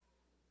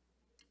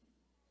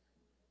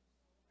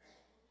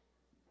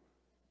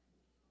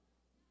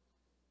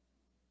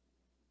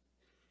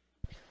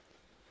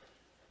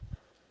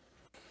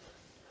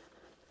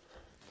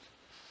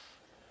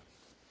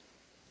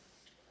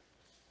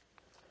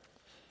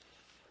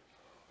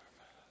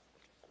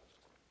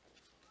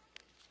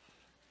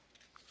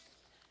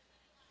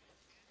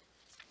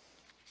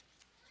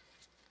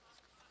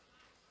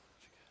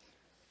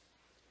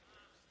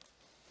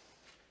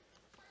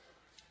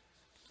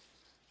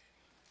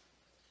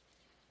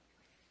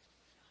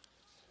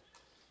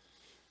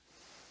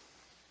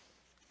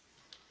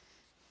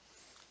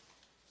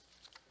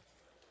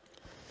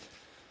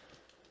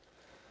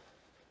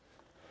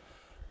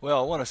Well,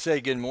 I want to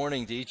say good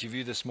morning to each of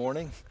you this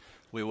morning.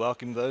 We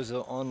welcome those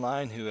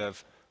online who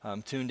have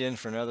tuned in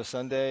for another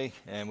Sunday,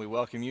 and we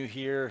welcome you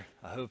here.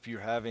 I hope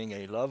you're having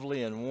a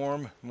lovely and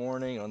warm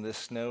morning on this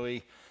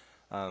snowy,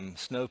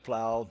 snow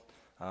plows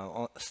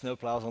on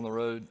the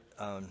road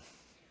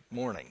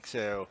morning.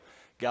 So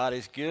God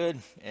is good,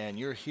 and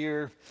you're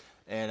here,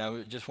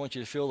 and just want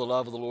you to feel the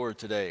love of the Lord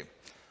today.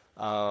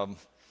 Um,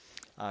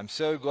 I'm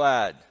so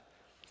glad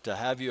to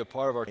have you a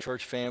part of our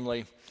church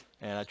family.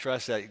 And I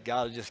trust that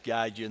God will just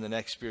guide you in the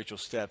next spiritual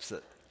steps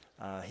that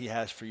He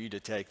has for you to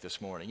take this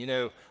morning. You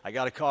know, I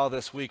got a call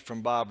this week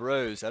from Bob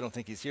Rose. I don't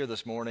think he's here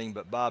this morning,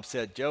 but Bob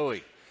said,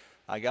 Joey,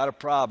 I got a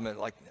problem at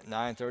like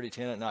 9:30,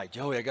 10 at night.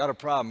 Joey, I got a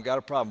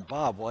problem,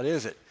 Bob, what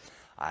is it?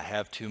 I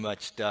have too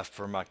much stuff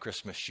for my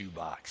Christmas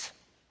shoebox.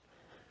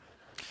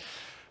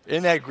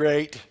 Isn't that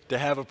great to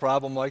have a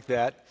problem like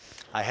that?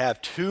 I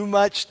have too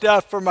much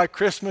stuff for my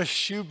Christmas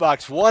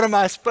shoebox. What am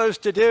I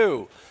supposed to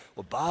do?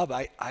 Well, Bob,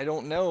 I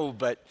don't know,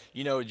 but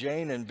you know,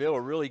 Jane and Bill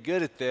are really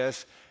good at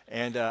this,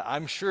 and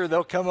I'm sure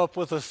they'll come up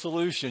with a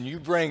solution. You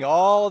bring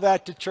all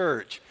that to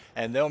church,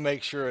 and they'll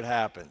make sure it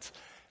happens.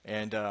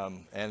 And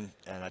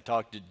I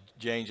talked to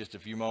Jane just a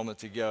few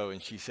moments ago, and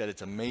she said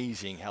it's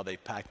amazing how they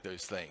pack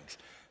those things.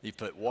 You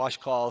put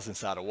washcloths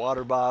inside of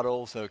water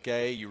bottles,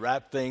 okay? You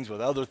wrap things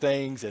with other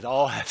things. It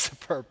all has a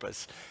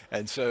purpose.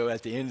 And so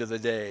at the end of the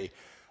day,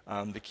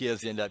 the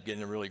kids end up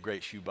getting a really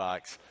great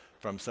shoebox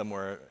from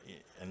somewhere,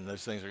 and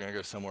those things are going to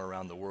go somewhere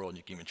around the world, and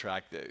you can even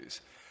track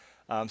those.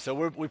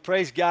 So we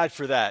praise God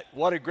for that.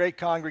 What a great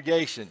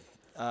congregation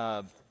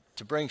to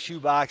bring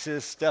shoe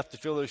boxes, stuff to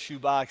fill those shoe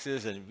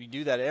boxes, and we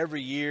do that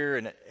every year,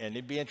 and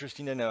it'd be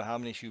interesting to know how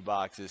many shoe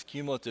boxes,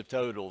 cumulative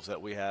totals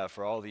that we have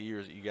for all the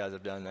years that you guys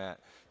have done that.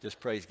 Just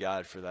praise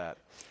God for that.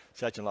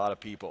 Such a lot of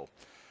people.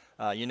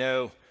 You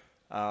know,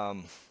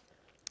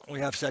 we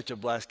have such a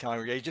blessed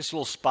congregation. Just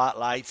little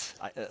spotlights.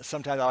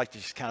 Sometimes I like to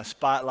just kind of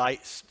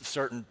spotlight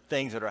certain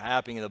things that are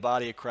happening in the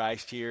body of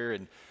Christ here.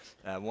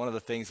 And one of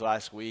the things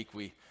last week,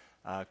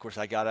 of course,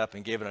 I got up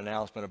and gave an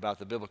announcement about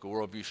the biblical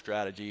worldview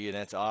strategy, and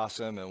that's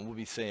awesome. And we'll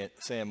be saying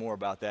more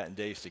about that in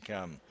days to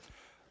come.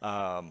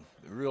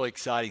 Really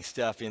exciting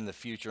stuff in the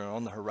future and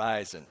on the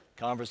horizon.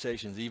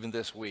 Conversations even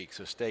this week,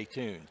 so stay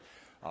tuned.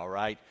 All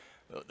right.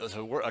 There's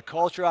a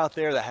culture out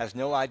there that has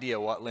no idea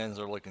what lens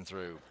they're looking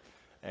through.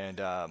 And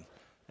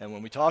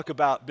when we talk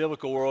about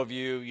biblical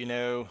worldview, you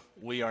know,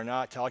 we are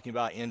not talking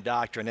about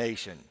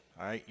indoctrination.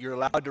 All right. You're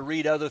allowed to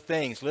read other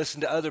things,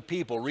 listen to other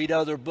people, read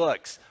other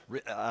books,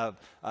 go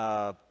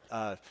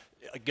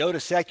to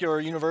secular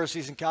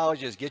universities and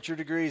colleges, get your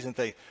degrees and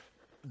things.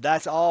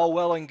 That's all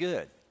well and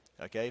good.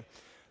 Okay.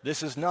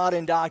 This is not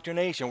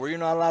indoctrination where you're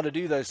not allowed to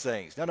do those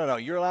things. No.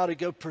 You're allowed to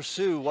go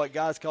pursue what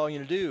God's calling you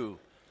to do.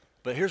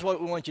 But here's what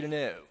we want you to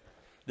know,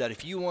 that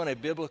if you want a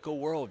biblical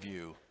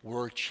worldview,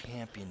 we're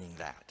championing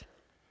that.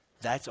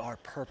 That's our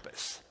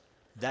purpose.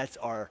 That's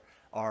our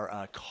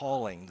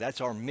calling.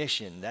 That's our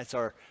mission. That's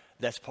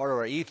part of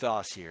our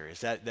ethos here,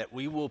 is that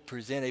we will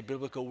present a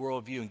biblical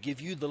worldview and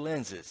give you the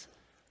lenses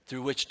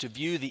through which to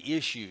view the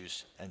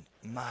issues. And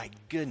my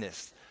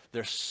goodness,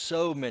 there's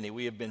so many.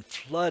 We have been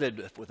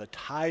flooded with a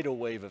tidal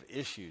wave of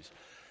issues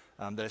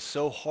that it's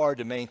so hard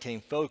to maintain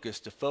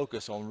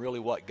focus on really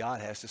what God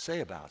has to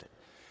say about it.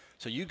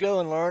 So you go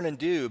and learn and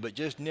do, but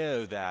just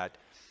know that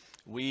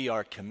we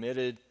are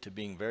committed to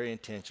being very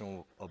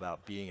intentional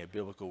about being a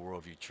biblical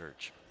worldview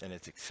church. And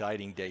it's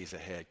exciting days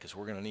ahead because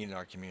we're going to need it in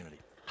our community,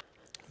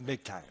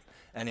 big time,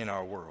 and in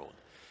our world.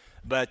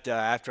 But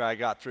after I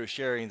got through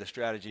sharing the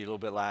strategy a little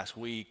bit last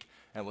week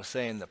and was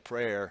saying the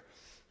prayer,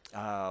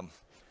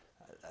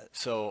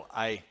 so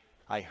I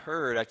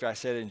heard, after I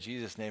said it in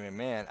Jesus' name,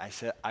 amen,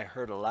 I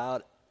heard a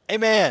loud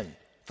amen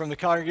from the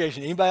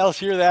congregation. Anybody else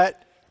hear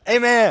that?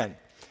 Amen.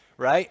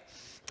 Right?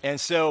 And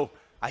so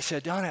I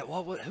said, Donna,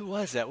 who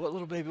was that? What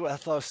little baby? I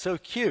thought it was so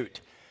cute.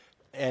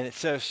 And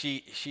so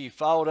she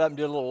followed up and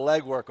did a little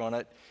legwork on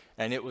it,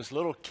 and it was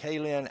little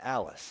Kaylin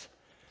Alice.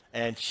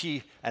 And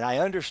I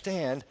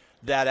understand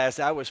that as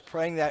I was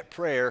praying that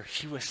prayer,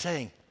 she was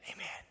saying,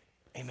 amen,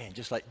 amen,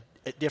 just like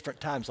at different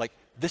times, like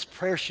this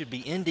prayer should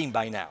be ending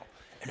by now.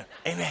 And,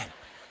 amen,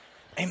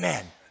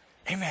 amen,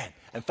 amen.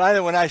 And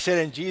finally, when I said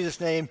in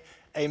Jesus' name,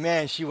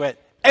 amen, she went,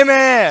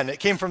 amen. It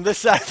came from this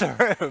side of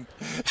the room.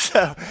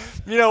 So,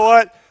 you know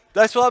what?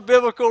 That's what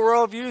biblical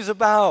worldview is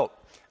about.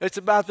 It's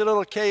about the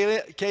little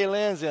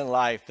Kaylins in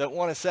life that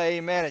want to say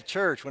amen at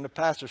church when the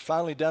pastor's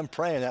finally done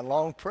praying that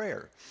long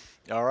prayer.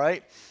 All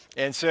right?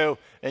 And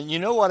you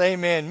know what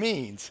amen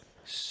means?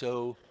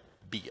 So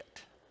be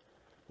it.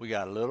 We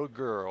got a little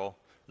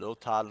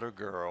toddler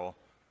girl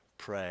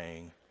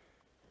praying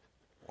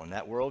on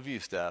that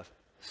worldview stuff.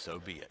 So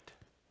be it.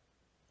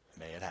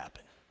 May it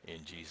happen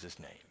in Jesus'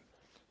 name.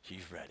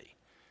 She's ready.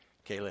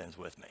 Kaylin's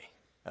with me.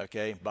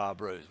 Okay?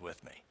 Bob Rose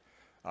with me.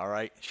 All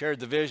right? Shared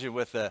the vision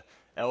with the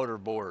elder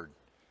board.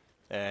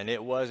 And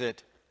it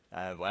wasn't,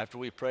 after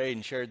we prayed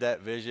and shared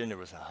that vision, there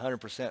was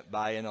 100%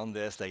 buy-in on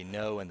this. They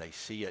know and they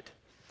see it.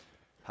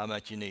 How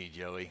much you need,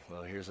 Joey?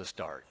 Well, here's a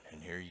start.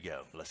 And here you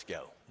go. Let's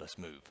go. Let's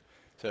move.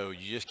 So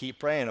you just keep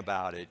praying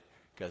about it,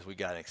 because we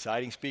got an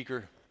exciting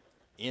speaker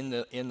in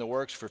the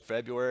works for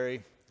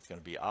February. It's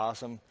going to be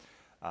awesome.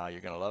 You're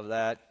going to love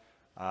that.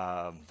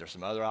 There's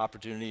some other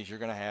opportunities you're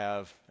going to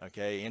have,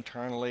 okay,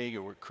 internally,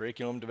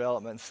 curriculum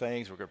development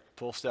things. We're going to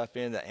pull stuff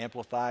in that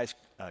amplifies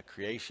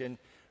creation,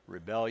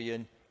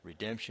 rebellion,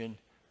 redemption,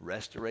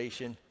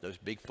 restoration, those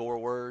big 4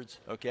 words,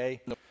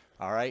 okay?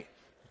 All right?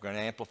 We're going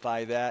to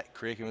amplify that.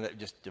 Curriculum that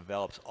just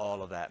develops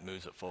all of that,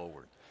 moves it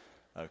forward.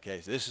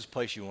 Okay, so this is the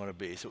place you want to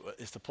be. So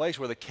it's the place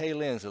where the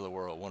K-Lens of the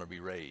world want to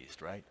be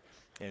raised, right?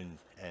 And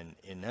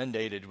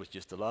inundated with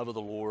just the love of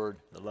the Lord,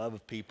 the love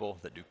of people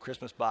that do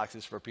Christmas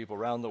boxes for people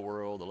around the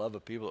world, the love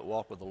of people that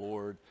walk with the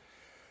Lord.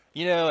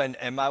 You know,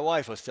 and my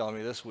wife was telling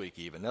me this week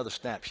even, another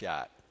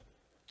snapshot.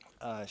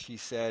 She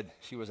said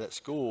she was at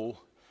school.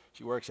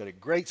 She works at a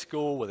great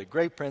school with a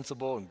great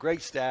principal and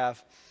great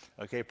staff,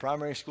 okay,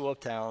 primary school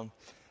uptown.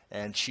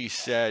 And she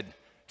said,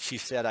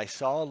 I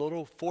saw a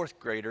little 4th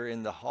grader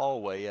in the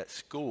hallway at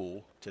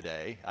school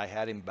today. I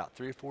had him about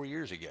 3 or 4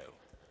 years ago.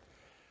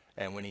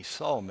 And when he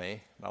saw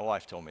me, my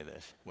wife told me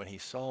this, when he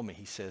saw me,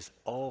 he says,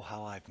 "Oh,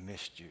 how I've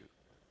missed you."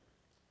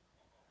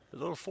 The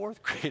little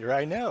 4th grader,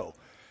 I know.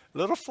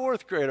 Little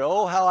 4th grader,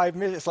 oh, how I've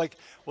missed. It's like,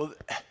 well,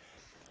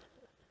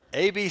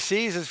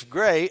 ABCs is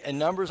great and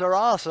numbers are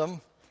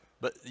awesome,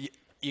 but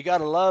you got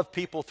to love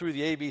people through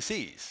the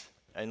ABCs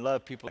and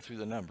love people through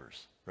the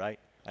numbers, right?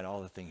 And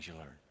all the things you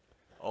learn.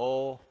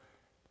 Oh,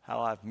 how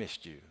I've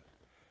missed you.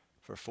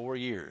 For 4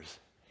 years,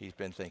 he's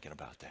been thinking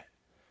about that,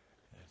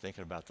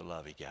 thinking about the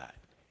love he got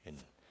in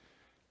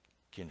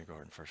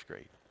kindergarten, 1st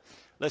grade.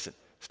 Listen,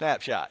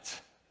 snapshots.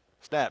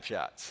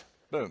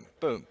 Boom,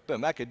 boom,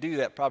 boom. I could do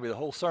that probably the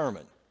whole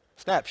sermon.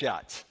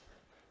 Snapshots,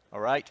 all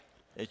right?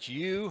 It's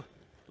you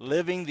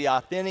living the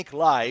authentic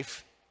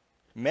life,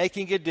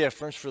 making a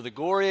difference for the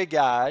glory of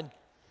God,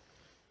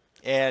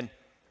 and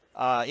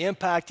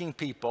impacting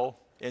people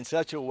in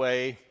such a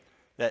way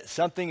that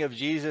something of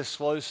Jesus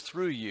flows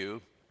through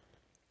you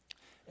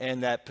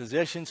and that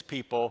positions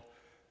people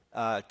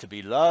to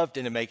be loved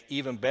and to make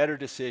even better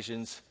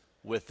decisions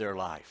with their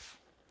life.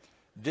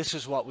 This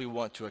is what we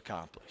want to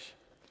accomplish.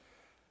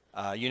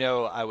 You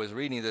know, I was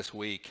reading this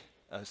week,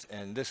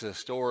 and this is a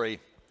story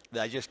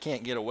that I just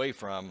can't get away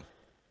from.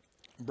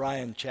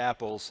 Bryan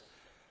Chapell's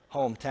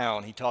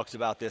hometown, he talks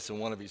about this in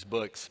one of his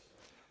books.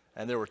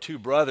 And there were 2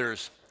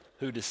 brothers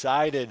who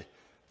decided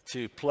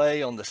to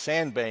play on the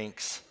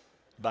sandbanks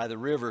by the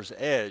river's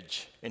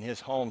edge in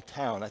his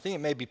hometown. I think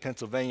it may be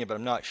Pennsylvania, but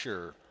I'm not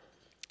sure.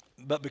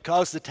 But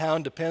because the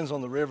town depends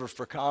on the river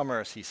for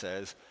commerce, he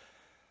says,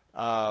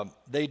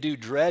 they do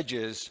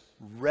dredges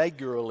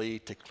regularly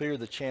to clear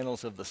the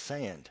channels of the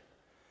sand.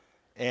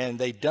 And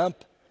they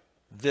dump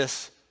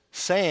this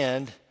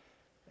sand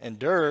and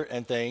dirt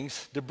and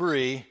things,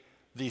 debris.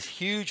 These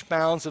huge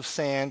mounds of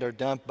sand are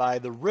dumped by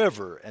the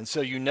river. And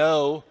so you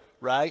know,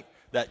 right,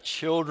 that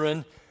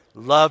children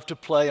love to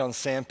play on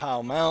sand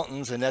pile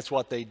mountains, and that's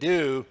what they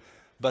do.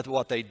 But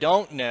what they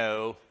don't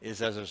know is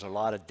that there's a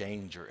lot of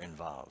danger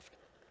involved.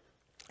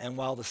 And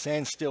while the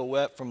sand's still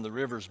wet from the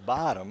river's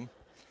bottom,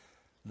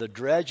 the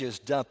dredges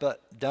dump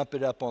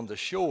it up on the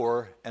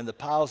shore, and the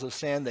piles of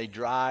sand, they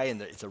dry, and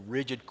it's a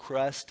rigid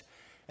crust.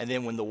 And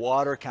then when the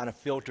water kind of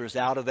filters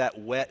out of that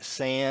wet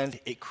sand,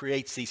 it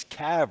creates these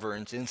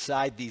caverns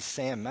inside these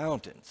sand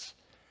mountains.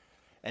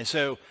 And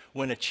so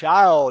when a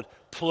child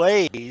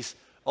plays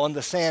on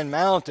the sand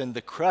mountain,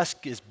 the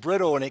crust is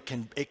brittle and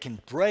it can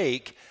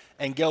break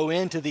and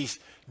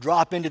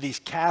drop into these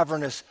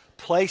cavernous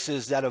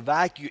places that have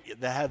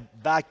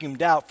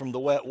vacuumed out from the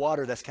wet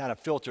water that's kind of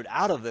filtered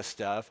out of this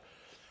stuff.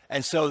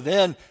 And so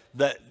then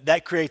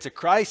that creates a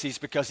crisis,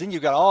 because then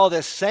you've got all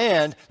this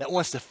sand that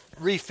wants to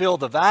refill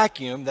the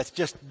vacuum that's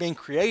just being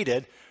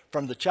created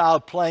from the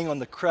child playing on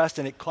the crust,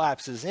 and it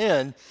collapses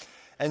in.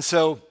 And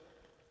so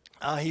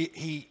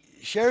he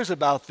shares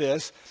about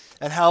this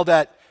and how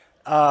that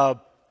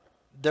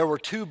there were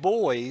 2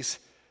 brothers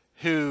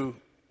who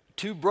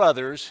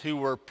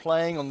were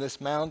playing on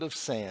this mound of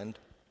sand.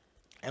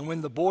 And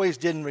when the boys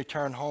didn't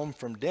return home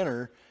from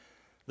dinner,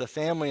 the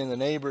family and the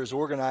neighbors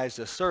organized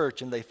a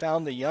search, and they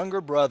found the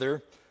younger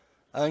brother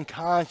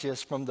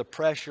unconscious from the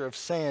pressure of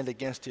sand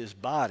against his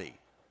body.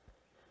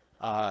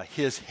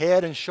 His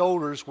head and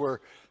shoulders were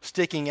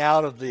sticking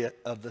out of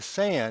the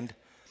sand,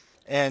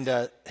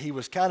 and he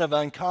was kind of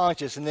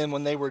unconscious. And then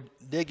when they were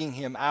digging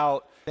him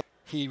out,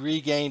 he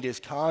regained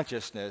his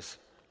consciousness.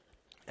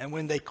 And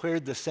when they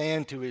cleared the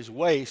sand to his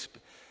waist,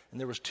 and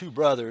there was 2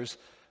 brothers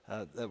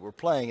that were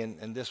playing,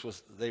 and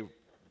they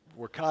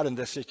were caught in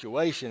this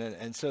situation.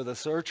 And so the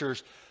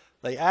searchers,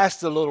 they asked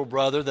the little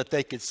brother that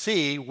they could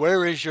see,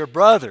 "Where is your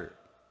brother?"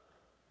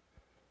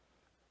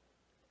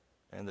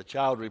 And the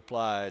child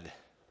replied,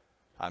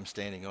 "I'm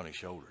standing on his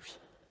shoulders."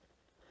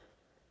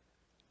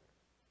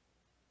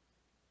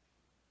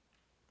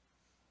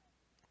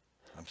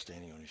 I'm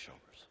standing on his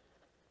shoulders.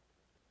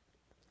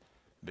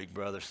 Big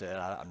brother said,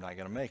 "I'm not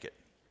going to make it.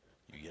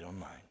 You get on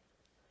mine.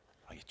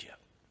 I'll get you up."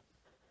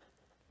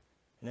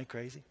 Isn't that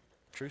crazy?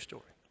 True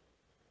story.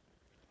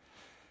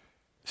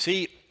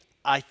 See,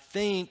 I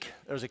think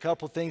there's a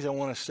couple things I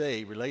want to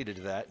say related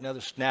to that.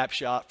 Another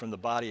snapshot from the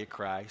body of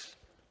Christ.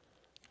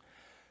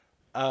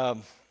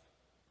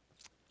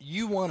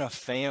 You want a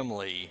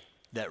family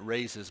that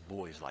raises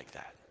boys like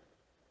that.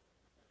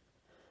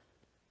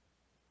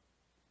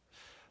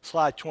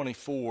 Slide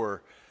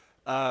 24.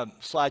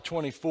 Slide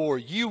 24.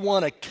 You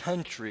want a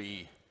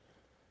country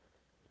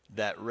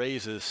that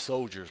raises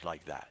soldiers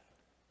like that.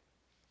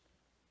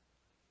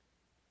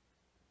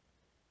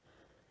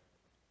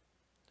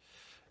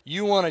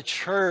 You want a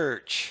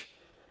church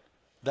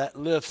that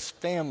lifts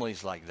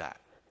families like that.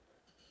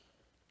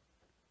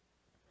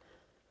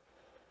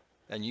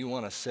 And you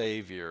want a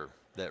Savior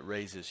that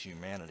raises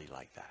humanity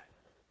like that.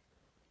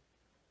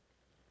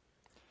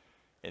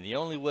 And the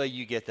only way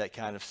you get that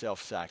kind of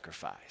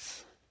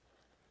self-sacrifice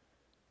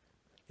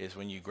is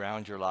when you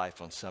ground your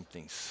life on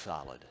something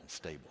solid and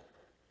stable.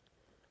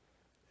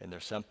 And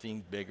there's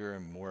something bigger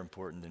and more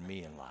important than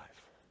me in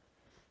life.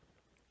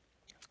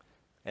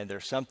 And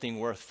there's something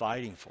worth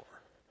fighting for,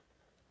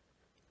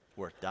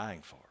 worth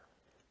dying for.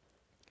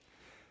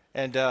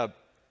 And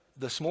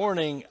this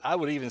morning, I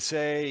would even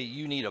say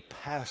you need a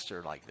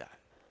pastor like that.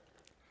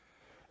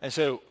 And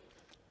so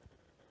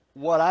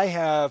what I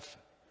have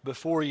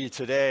before you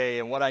today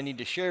and what I need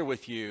to share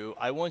with you,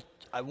 I want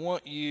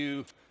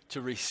you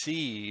to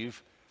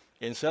receive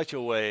in such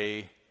a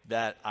way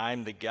that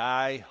I'm the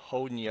guy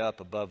holding you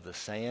up above the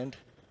sand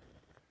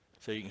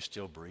so you can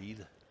still breathe.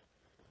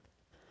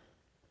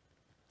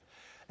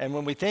 And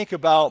when we think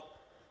about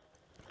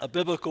a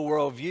biblical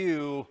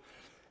worldview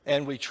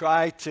and we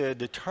try to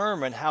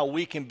determine how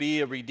we can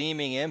be a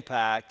redeeming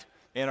impact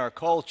in our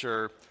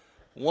culture,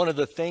 one of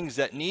the things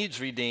that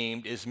needs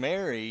redeemed is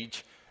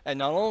marriage. And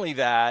not only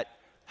that,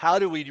 how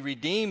do we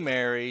redeem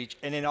marriage?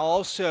 And then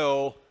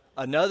also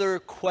another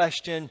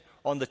question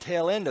on the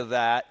tail end of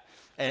that,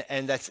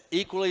 and that's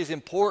equally as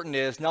important,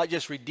 is not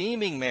just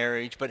redeeming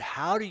marriage, but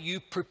how do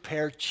you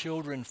prepare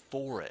children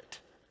for it?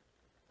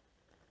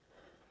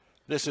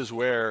 This is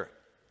where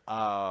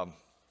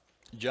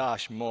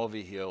Josh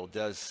Mulvihill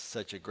does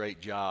such a great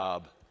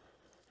job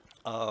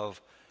of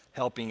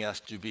helping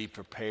us to be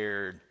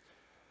prepared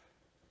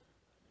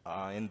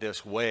in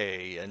this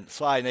way. And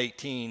slide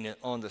 18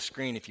 on the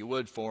screen, if you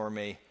would, for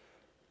me.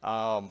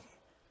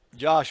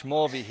 Josh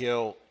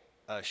Mulvihill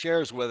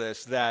shares with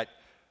us that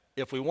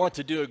if we want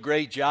to do a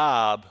great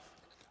job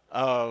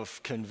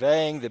of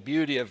conveying the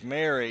beauty of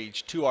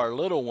marriage to our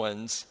little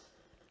ones,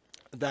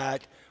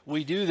 that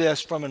we do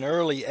this from an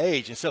early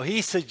age. And so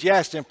he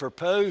suggests and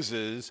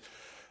proposes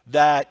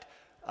that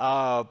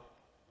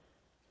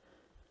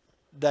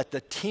that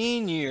the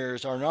teen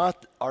years are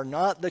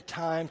not the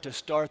time to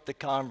start the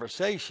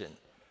conversation.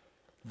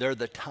 They're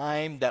the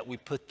time that we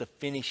put the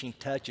finishing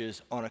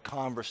touches on a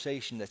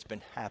conversation that's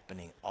been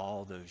happening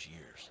all those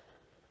years,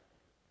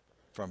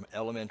 from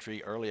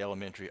early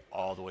elementary,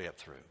 all the way up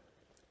through.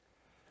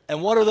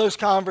 And what are those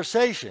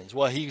conversations?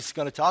 Well, he's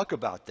going to talk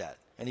about that,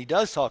 and he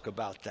does talk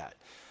about that.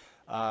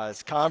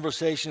 It's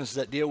conversations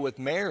that deal with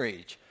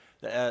marriage,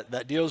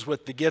 that deals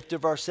with the gift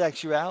of our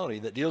sexuality,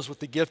 that deals with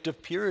the gift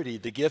of purity,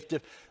 the gift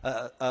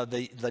of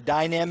the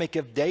dynamic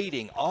of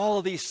dating. All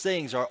of these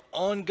things are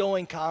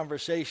ongoing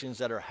conversations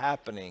that are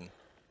happening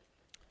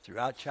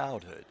throughout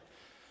childhood.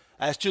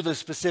 As to the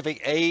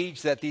specific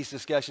age that these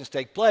discussions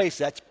take place,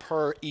 that's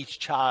per each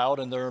child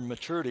and their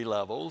maturity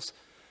levels,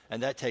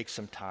 and that takes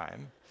some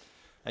time.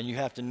 And you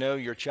have to know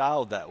your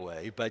child that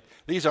way. But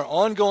these are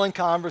ongoing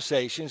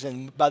conversations,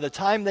 and by the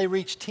time they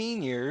reach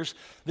teen years,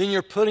 then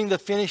you're putting the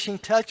finishing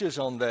touches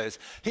on those.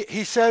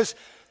 He says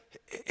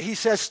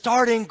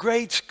start in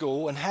grade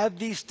school and have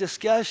these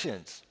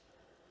discussions.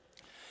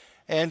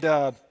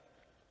 And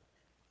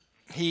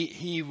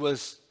he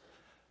was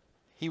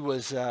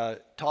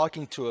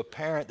talking to a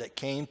parent that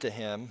came to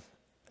him,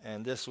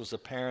 and this was a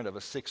parent of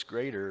a sixth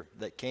grader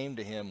that came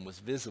to him, was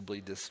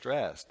visibly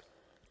distressed.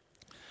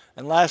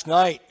 And last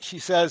night, she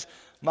says,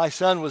 my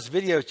son was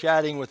video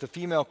chatting with a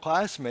female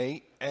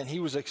classmate, and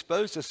he was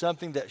exposed to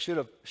something that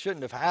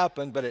shouldn't have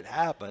happened, but it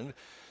happened.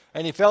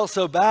 And he felt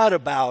so bad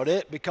about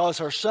it because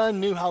her son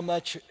knew how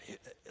much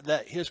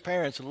that his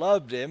parents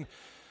loved him.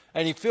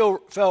 And he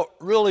felt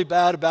really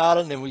bad about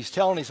it, and he was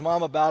telling his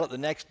mom about it the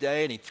next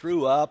day, and he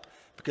threw up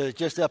because it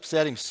just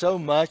upset him so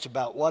much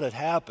about what had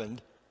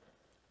happened.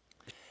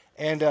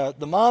 And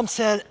the mom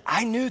said,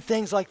 I knew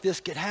things like this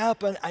could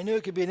happen. I knew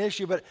it could be an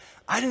issue, but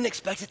I didn't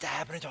expect it to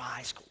happen until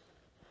high school.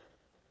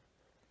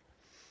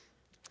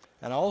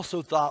 And I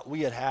also thought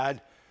we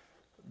had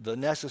the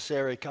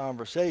necessary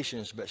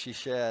conversations, but she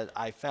said,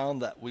 I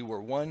found that we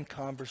were one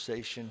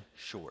conversation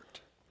short.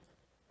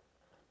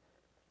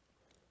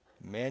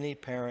 Many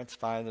parents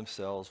find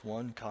themselves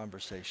one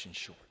conversation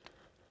short.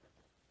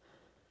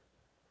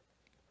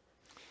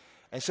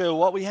 And so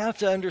what we have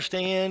to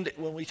understand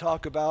when we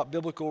talk about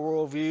biblical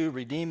worldview,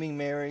 redeeming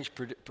marriage,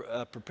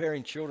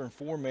 preparing children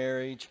for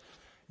marriage,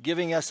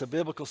 giving us a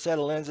biblical set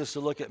of lenses to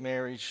look at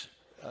marriage,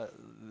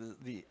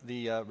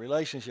 the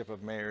relationship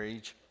of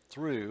marriage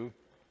through,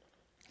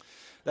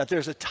 that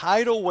there's a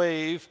tidal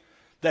wave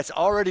that's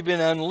already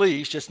been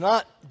unleashed. It's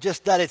not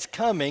just that it's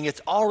coming;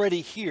 it's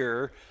already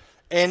here,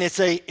 and it's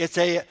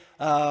a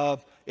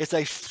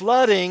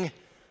flooding.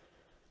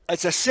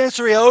 It's a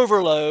sensory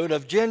overload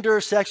of gender,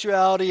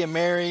 sexuality, and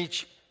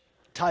marriage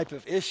type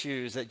of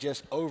issues that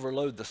just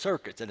overload the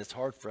circuits, and it's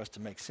hard for us to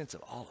make sense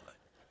of all of it.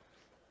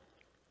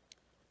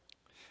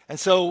 And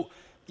so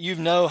you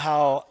know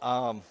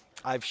how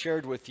I've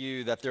shared with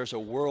you that there's a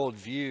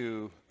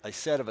worldview, a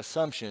set of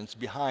assumptions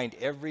behind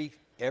every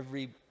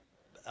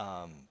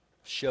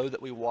show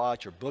that we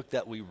watch or book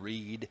that we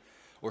read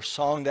or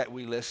song that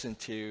we listen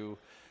to.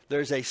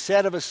 There's a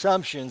set of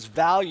assumptions,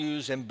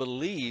 values, and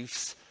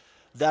beliefs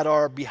that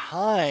are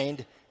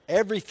behind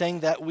everything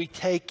that we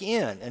take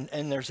in.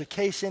 And there's a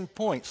case in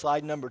point,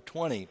 slide number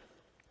 20.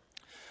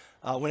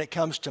 When it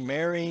comes to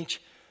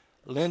marriage,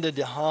 Linda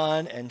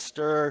DeHaan and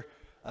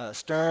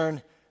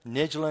Stern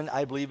Nijlund,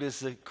 I believe is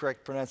the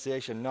correct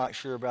pronunciation, not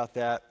sure about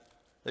that.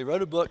 They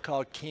wrote a book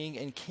called King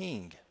and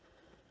King.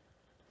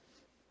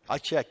 I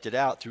checked it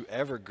out through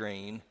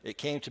Evergreen. It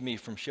came to me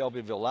from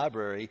Shelbyville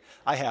Library.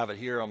 I have it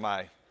here on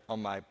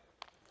my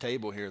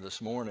table here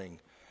this morning.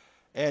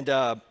 And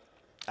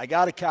I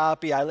got a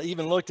copy. I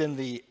even looked in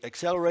the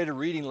accelerated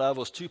reading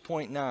levels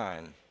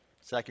 2.9,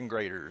 second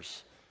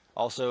graders.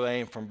 Also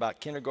aimed from about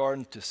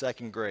kindergarten to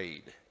second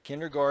grade.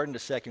 Kindergarten to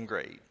second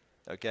grade.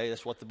 Okay,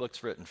 that's what the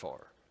book's written for.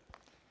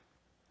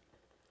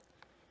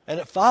 And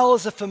it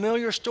follows a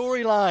familiar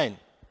storyline.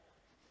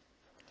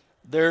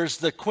 There's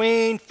the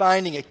queen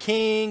finding a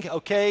king.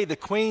 Okay, the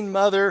queen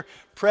mother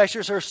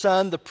pressures her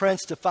son, the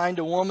prince, to find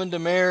a woman to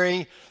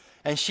marry,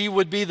 and she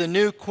would be the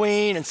new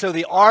queen. And so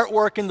the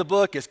artwork in the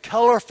book is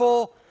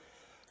colorful,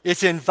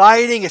 it's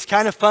inviting, it's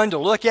kind of fun to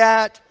look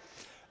at.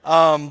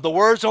 The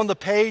words on the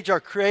page are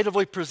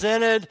creatively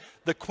presented.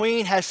 The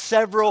queen has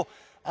several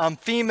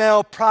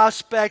female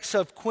prospects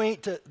of queen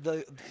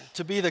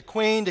to be the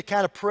queen, to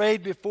kind of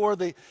parade before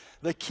the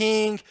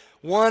king.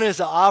 One is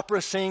an opera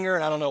singer,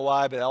 and I don't know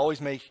why, but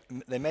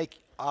they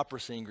make opera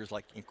singers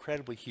like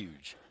incredibly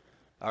huge.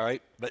 All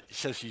right, but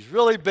so she's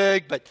really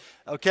big. But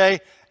okay,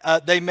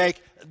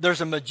 there's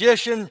a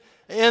magician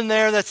in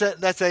there that's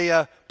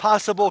a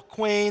possible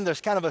queen. There's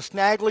kind of a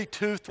snaggly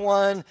toothed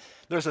one.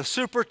 There's a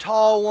super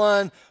tall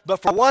one.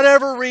 But for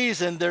whatever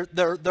reason,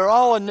 they're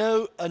all a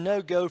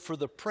no go for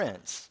the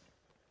prince.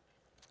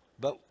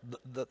 But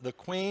the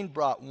queen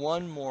brought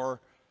one more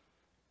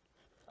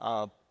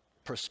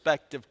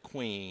prospective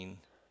queen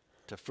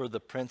for the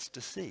prince to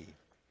see.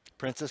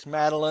 Princess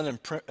Madeline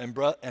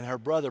and her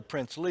brother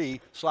Prince Lee.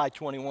 Slide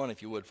 21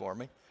 if you would for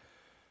me.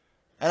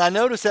 And I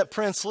noticed that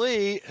Prince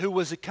Lee, who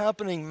was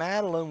accompanying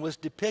Madeline, was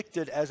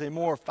depicted as a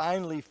more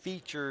finely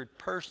featured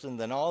person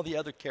than all the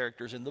other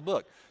characters in the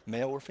book,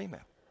 male or female.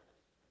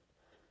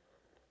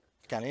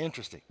 Kind of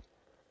interesting.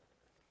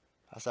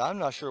 I said, I'm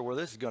not sure where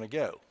this is going to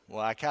go. Well,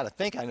 I kind of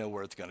think I know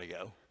where it's going to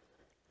go.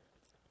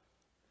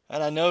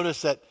 And I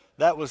noticed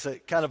that was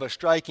kind of a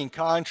striking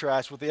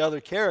contrast with the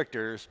other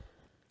characters.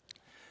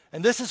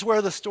 And this is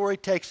where the story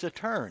takes a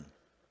turn.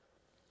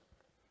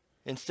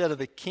 Instead of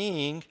the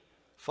king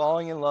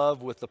falling in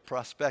love with the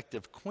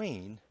prospective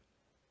queen,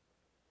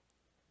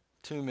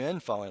 two men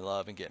fall in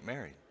love and get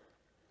married.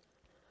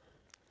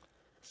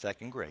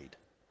 Second grade.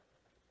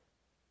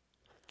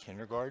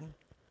 Kindergarten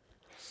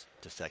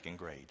to second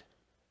grade.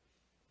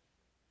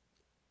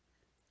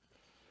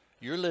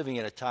 You're living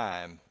in a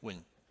time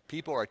when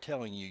people are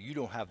telling you you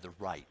don't have the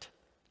right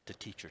to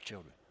teach your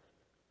children.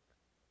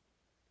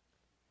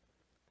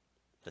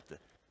 That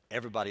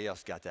everybody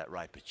else got that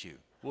right but you.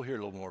 We'll hear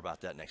a little more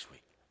about that next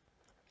week.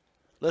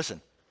 Listen,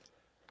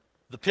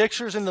 the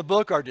pictures in the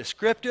book are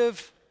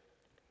descriptive.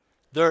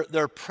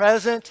 They're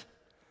present.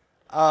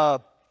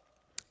 The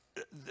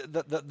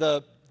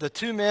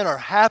two men are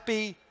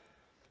happy.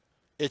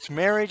 Its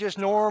marriage is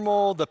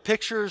normal. The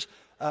pictures,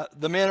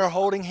 the men are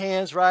holding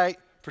hands, right?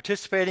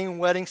 Participating in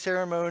wedding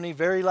ceremony.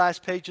 Very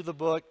last page of the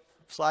book,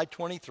 slide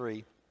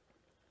 23.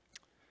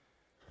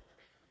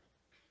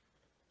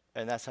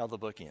 And that's how the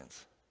book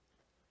ends.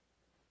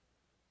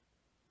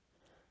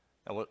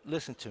 Now,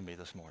 listen to me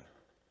this morning.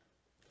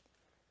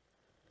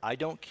 I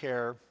don't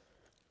care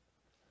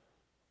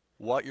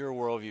what your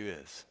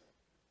worldview is.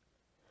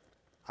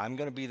 I'm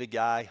going to be the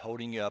guy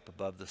holding you up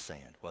above the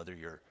sand,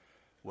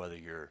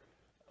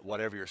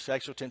 whatever your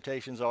sexual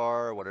temptations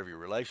are, whatever your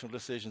relational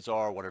decisions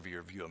are, whatever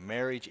your view of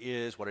marriage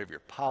is, whatever your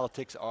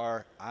politics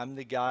are. I'm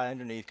the guy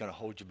underneath going to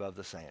hold you above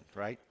the sand,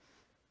 right?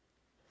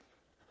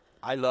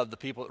 I love the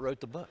people that wrote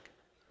the book.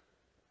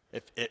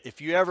 If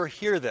you ever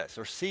hear this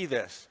or see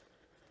this,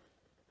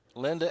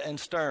 Linda and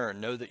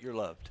Stern, know that you're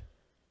loved.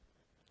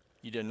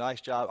 You did a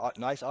nice job,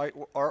 nice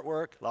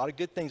artwork, a lot of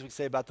good things we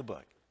say about the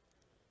book.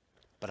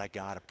 But I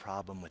got a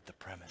problem with the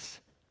premise.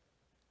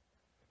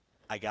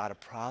 I got a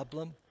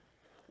problem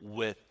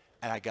with,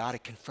 and I got to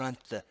confront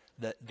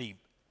the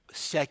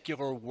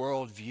secular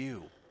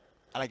worldview.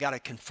 And I got to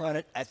confront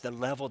it at the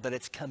level that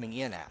it's coming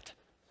in at.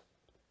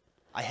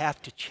 I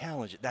have to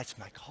challenge it. That's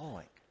my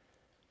calling.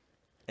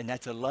 And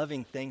that's a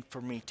loving thing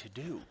for me to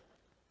do.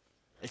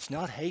 It's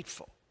not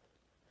hateful.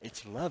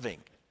 It's loving.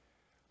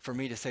 for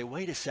me to say,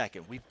 wait a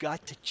second, we've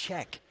got to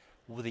check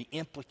what the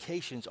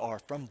implications are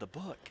from the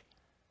book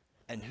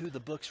and who the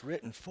book's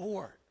written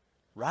for,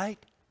 right?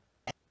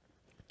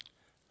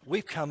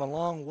 We've come a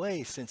long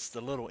way since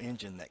The Little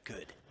Engine That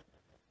Could,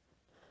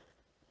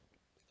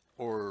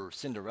 or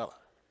Cinderella,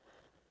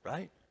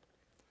 right?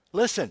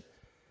 Listen,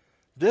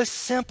 this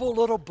simple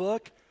little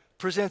book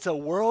presents a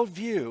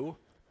worldview.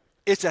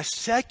 It's a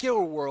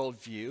secular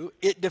worldview.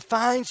 It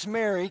defines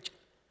marriage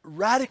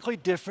radically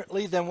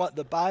differently than what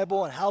the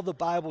Bible and how the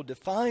Bible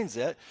defines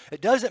it.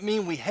 It doesn't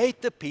mean we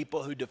hate the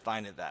people who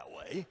define it that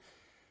way.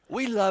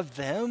 We love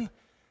them.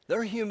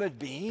 They're human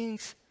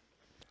beings.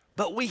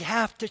 But we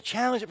have to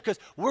challenge it because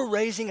we're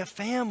raising a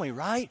family,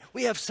 right?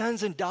 We have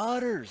sons and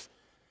daughters.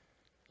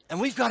 And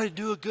we've got to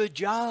do a good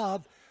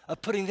job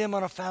of putting them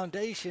on a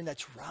foundation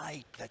that's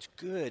right, that's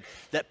good,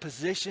 that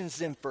positions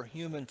them for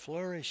human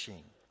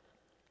flourishing.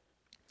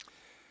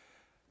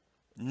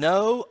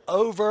 No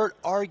overt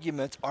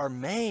arguments are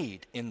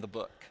made in the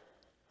book.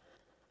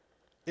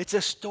 It's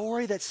a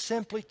story that's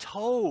simply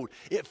told.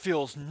 It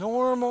feels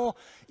normal.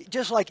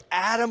 Just like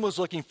Adam was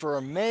looking for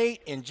a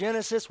mate in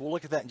Genesis, we'll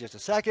look at that in just a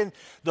second.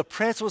 The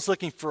prince was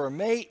looking for a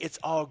mate. It's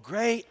all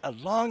great. A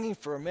longing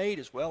for a mate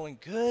is well and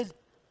good.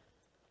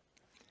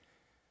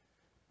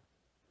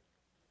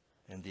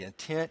 And the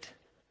intent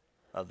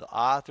of the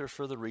author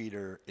for the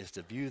reader is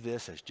to view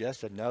this as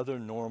just another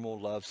normal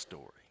love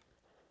story.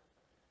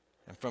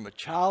 And from a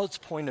child's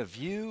point of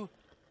view,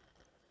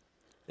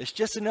 it's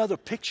just another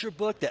picture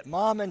book that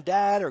mom and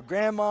dad or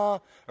grandma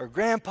or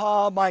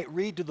grandpa might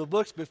read to the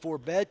books before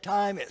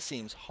bedtime. It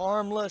seems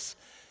harmless,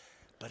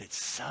 but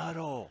it's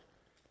subtle.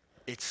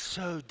 It's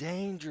so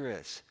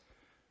dangerous.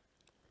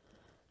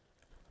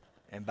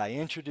 And by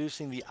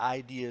introducing the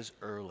ideas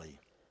early,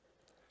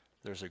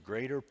 there's a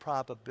greater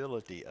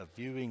probability of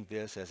viewing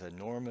this as a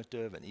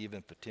normative and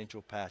even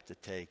potential path to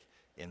take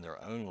in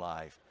their own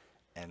life,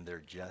 and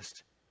they're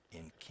just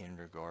in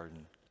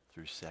kindergarten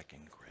through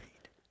second grade.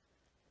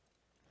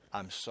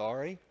 I'm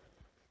sorry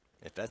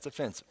if that's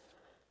offensive,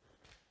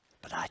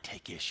 but I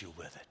take issue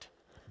with it.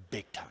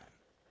 Big time.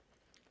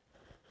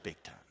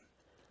 Big time.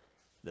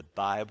 The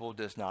Bible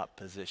does not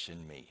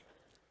position me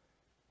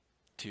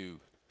to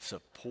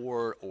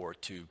support or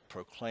to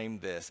proclaim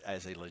this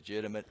as a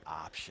legitimate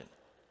option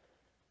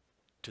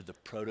to the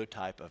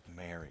prototype of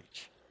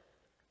marriage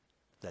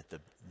that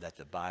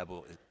the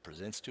Bible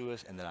presents to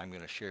us and that I'm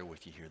going to share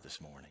with you here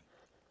this morning.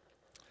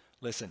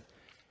 Listen,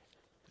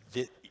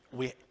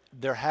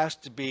 there has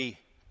to be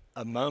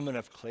a moment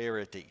of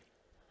clarity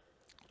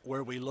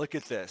where we look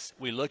at this.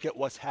 We look at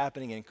what's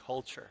happening in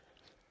culture.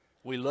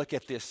 We look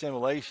at the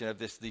assimilation of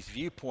these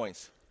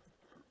viewpoints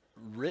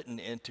written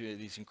into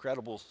these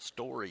incredible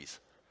stories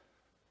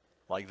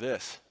like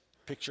this,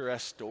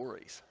 picturesque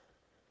stories.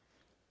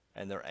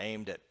 And they're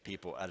aimed at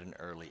people at an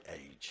early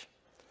age.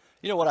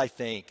 You know what I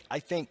think? I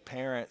think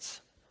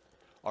parents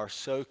are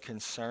so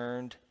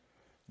concerned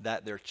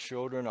that their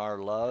children are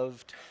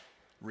loved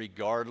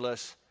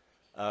regardless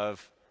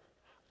of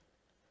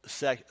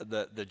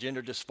the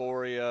gender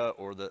dysphoria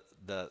or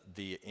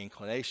the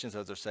inclinations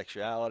of their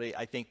sexuality.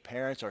 I think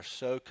parents are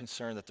so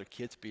concerned that their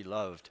kids be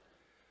loved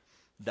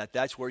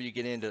that's where you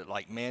get into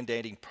like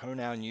mandating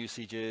pronoun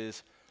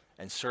usages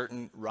and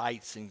certain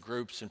rights and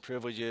groups and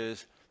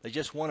privileges. They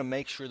just want to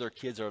make sure their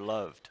kids are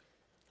loved.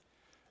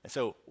 And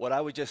so what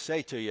I would just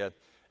say to you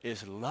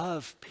is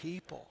love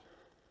people.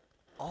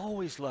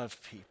 Always love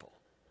people,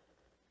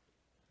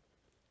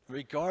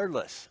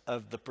 regardless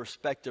of the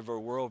perspective or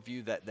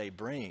worldview that they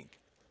bring.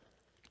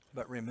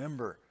 But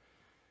remember,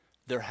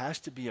 there has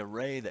to be a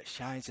ray that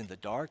shines in the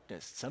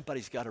darkness.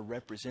 Somebody's got to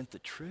represent the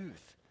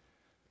truth.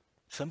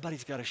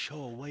 Somebody's got to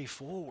show a way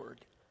forward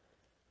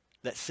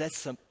that sets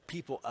some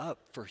people up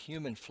for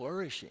human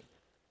flourishing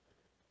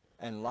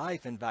and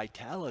life and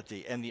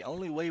vitality. And the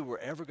only way we're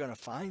ever going to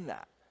find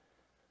that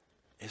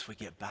is we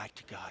get back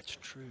to God's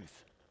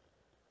truth.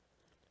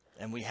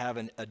 And we have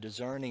a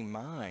discerning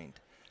mind.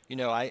 You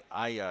know,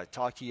 I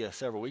talked to you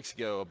several weeks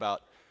ago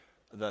about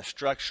the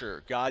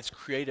structure, God's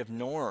creative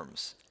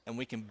norms. And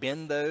we can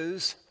bend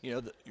those,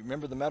 you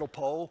remember the metal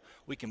pole?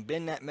 We can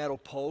bend that metal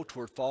pole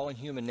toward fallen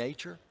human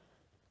nature.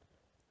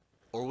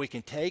 Or we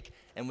can take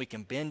and we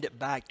can bend it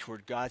back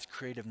toward God's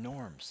creative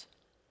norms.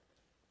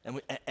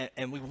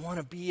 And we want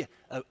to be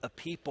a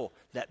people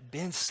that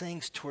bends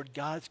things toward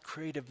God's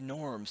creative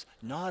norms,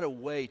 not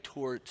away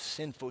toward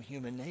sinful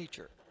human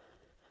nature.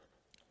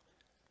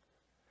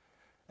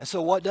 And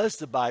so what does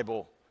the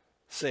Bible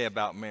say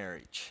about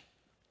marriage?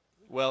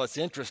 Well, it's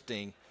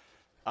interesting.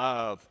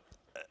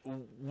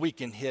 We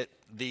can hit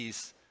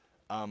these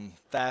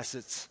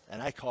facets,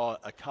 and I call it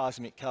a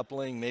cosmic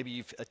coupling. Maybe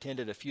you've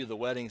attended a few of the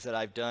weddings that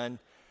I've done,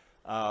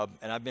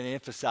 and I've been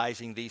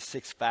emphasizing these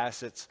 6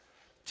 facets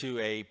to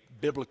a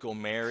biblical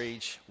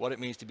marriage, what it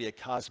means to be a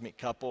cosmic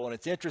couple. And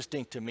it's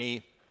interesting to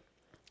me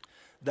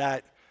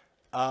that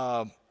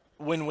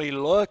when we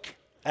look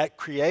at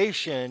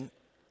creation,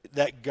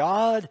 that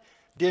God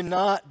did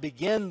not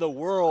begin the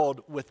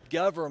world with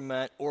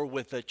government or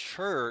with a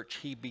church.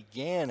 He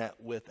began it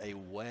with a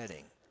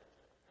wedding.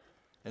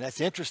 And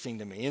that's interesting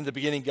to me. In the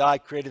beginning,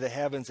 God created the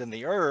heavens and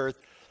the earth.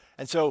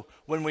 And so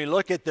when we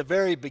look at the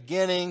very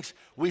beginnings,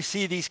 we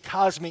see these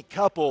cosmic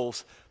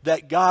couples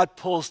that God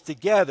pulls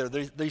together.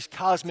 There's these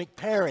cosmic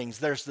pairings.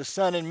 There's the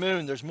sun and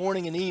moon. There's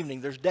morning and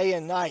evening. There's day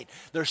and night.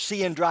 There's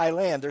sea and dry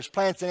land. There's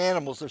plants and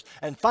animals.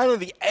 And finally,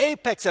 the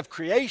apex of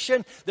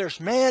creation, there's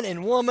man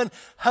and woman,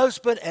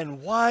 husband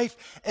and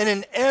wife. And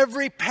in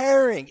every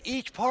pairing,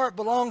 each part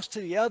belongs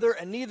to the other,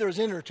 and neither is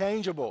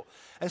interchangeable.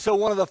 And so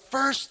one of the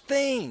first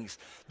things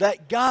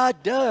that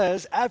God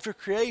does after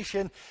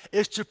creation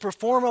is to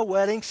perform a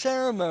wedding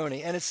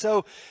ceremony. And it's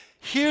so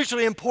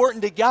hugely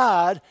important to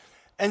God.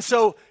 And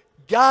so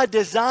God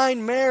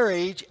designed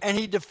marriage, and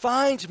he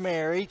defines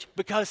marriage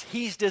because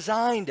he's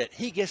designed it.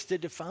 He gets to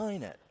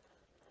define it.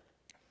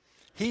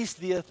 He's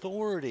the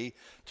authority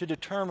to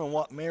determine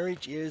what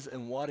marriage is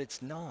and what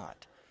it's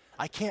not.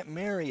 I can't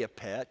marry a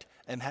pet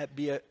and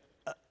be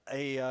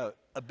a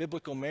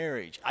biblical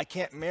marriage. I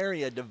can't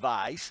marry a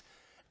device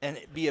and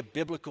it be a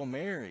biblical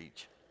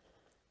marriage.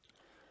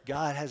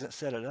 God hasn't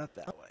set it up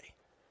that way.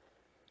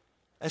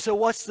 And so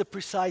what's the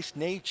precise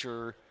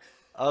nature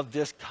of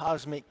this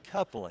cosmic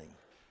coupling?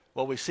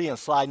 Well, we see on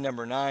slide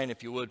number 9,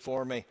 if you would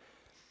for me,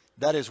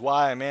 that is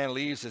why a man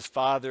leaves his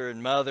father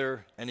and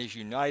mother and is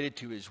united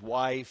to his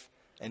wife,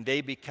 and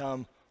they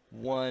become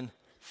one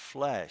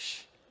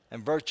flesh.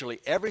 And virtually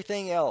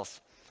everything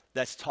else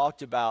that's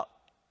talked about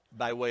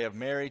by way of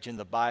marriage in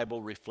the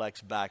Bible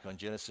reflects back on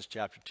Genesis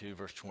chapter 2,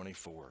 verse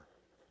 24.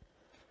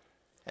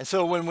 And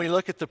so when we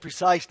look at the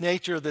precise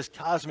nature of this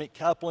cosmic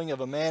coupling of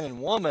a man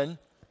and woman,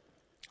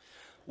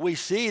 we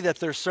see that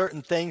there's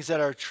certain things that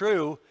are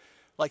true,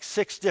 like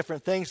 6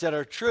 different things that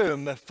are true.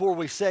 And before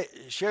we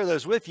share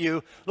those with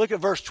you, look at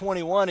verse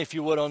 21, if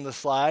you would, on the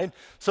slide.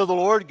 So the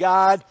Lord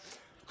God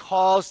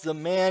caused the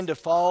man to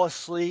fall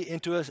asleep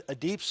into a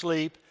deep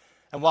sleep,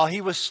 and while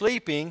he was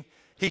sleeping,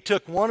 he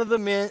took one of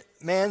the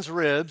man's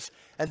ribs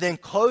and then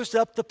closed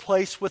up the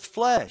place with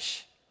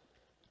flesh.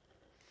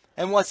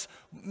 And what's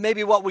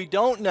maybe what we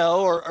don't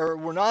know or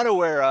we're not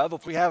aware of,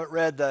 if we haven't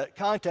read the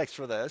context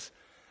for this,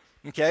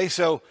 okay,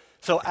 so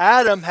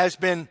Adam has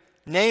been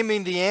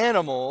naming the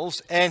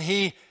animals, and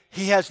he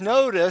has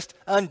noticed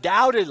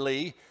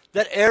undoubtedly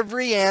that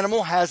every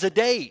animal has a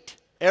date.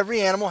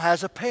 Every animal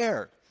has a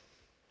pair.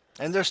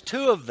 And there's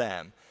 2 of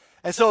them.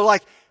 And so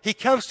like he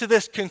comes to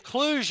this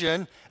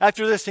conclusion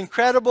after this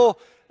incredible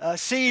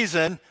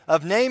season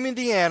of naming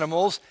the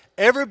animals,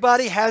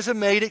 everybody has a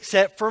mate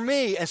except for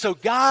me. And so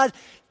God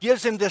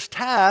gives him this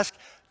task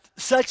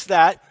such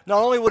that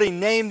not only would he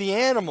name the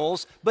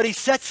animals, but he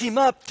sets him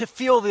up to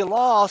feel the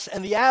loss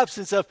and the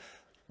absence of,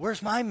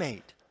 where's my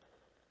mate?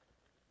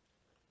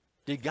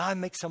 Did God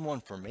make someone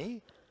for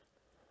me?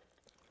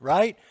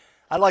 Right?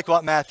 I like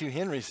what Matthew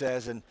Henry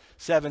says in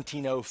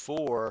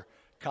 1704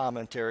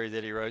 commentary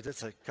that he wrote.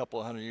 That's a couple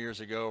of hundred years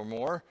ago or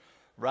more.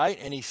 Right?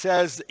 And he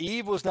says,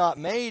 Eve was not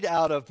made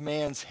out of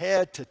man's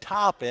head to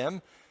top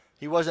him.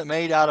 He wasn't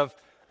made out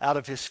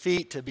of his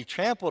feet to be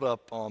trampled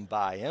upon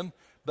by him,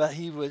 but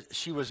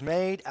she was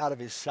made out of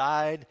his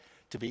side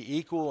to be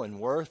equal in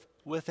worth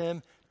with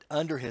him,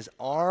 under his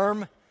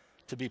arm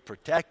to be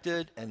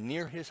protected, and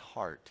near his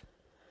heart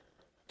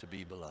to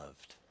be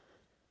beloved.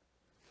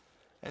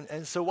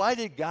 And so why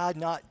did God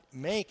not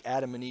make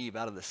Adam and Eve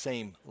out of the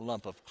same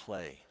lump of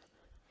clay?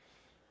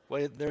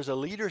 Well, there's a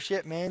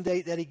leadership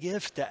mandate that he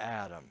gives to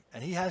Adam,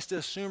 and he has to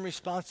assume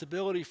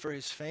responsibility for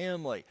his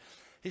family.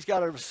 He's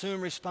got to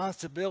assume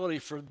responsibility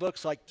for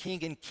books like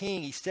King and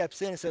King. He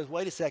steps in and says,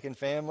 wait a second,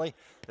 family.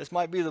 This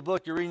might be the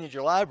book you're reading at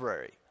your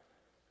library,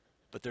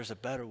 but there's a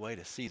better way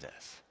to see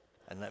this.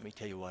 And let me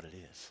tell you what it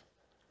is,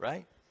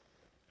 right?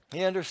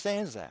 He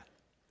understands that.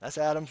 That's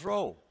Adam's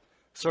role.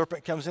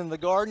 Serpent comes in the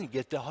garden, you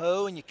get the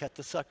hoe, and you cut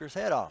the sucker's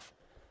head off.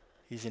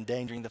 He's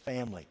endangering the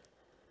family.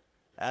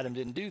 Adam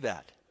didn't do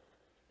that.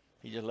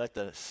 He just let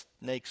the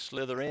snake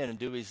slither in and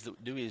do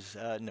his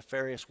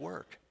nefarious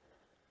work.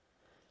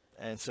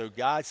 And so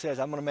God says,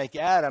 I'm going to make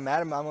Adam,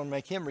 I'm going to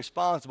make him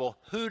responsible.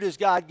 Who does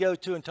God go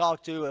to and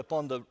talk to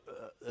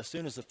as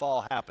soon as the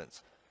fall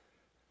happens?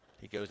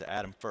 He goes to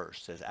Adam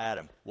first, says,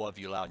 Adam, what have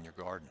you allowed in your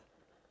garden?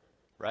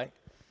 Right?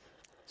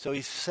 So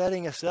he's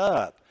setting us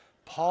up.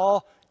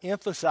 Paul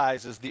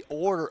emphasizes the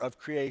order of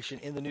creation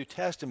in the New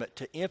Testament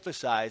to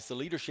emphasize the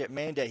leadership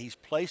mandate he's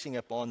placing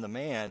upon the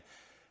man,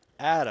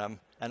 Adam,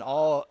 and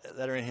all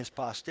that are in his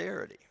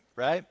posterity,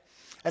 right?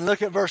 And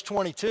look at verse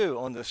 22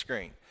 on the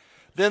screen.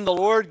 Then the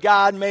Lord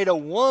God made a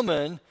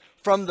woman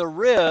from the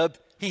rib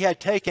he had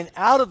taken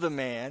out of the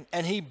man,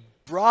 and he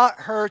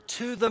brought her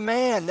to the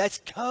man.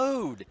 That's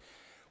code.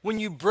 When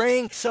you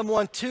bring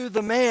someone to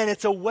the man,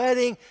 it's a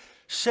wedding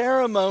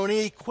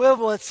ceremony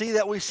equivalency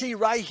that we see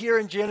right here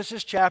in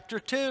Genesis chapter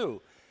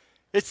 2.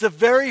 It's the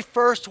very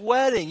first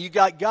wedding. You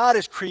got God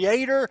as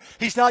creator.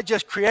 He's not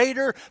just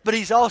creator, but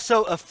he's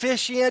also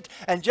officiant.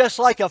 And just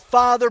like a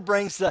father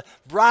brings the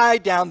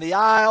bride down the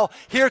aisle,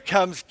 here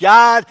comes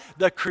God,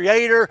 the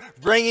creator,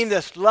 bringing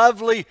this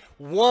lovely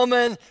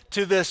woman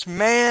to this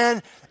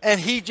man. And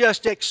he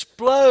just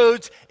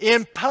explodes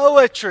in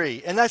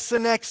poetry. And that's the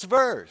next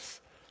verse.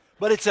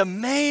 But it's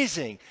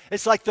amazing.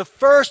 It's like the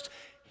first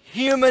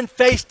human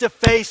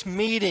face-to-face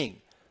meeting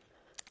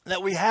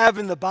that we have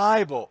in the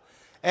Bible.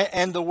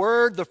 And the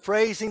word, the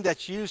phrasing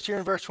that's used here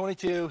in verse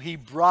 22, he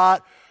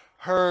brought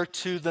her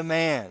to the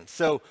man.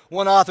 So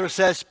one author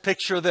says,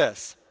 picture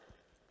this.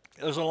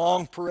 There's a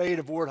long parade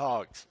of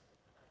warthogs,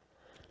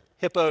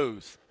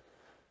 hippos,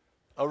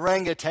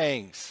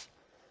 orangutans,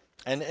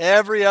 and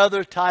every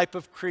other type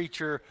of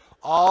creature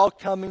all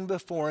coming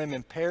before him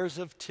in pairs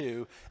of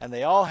two, and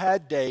they all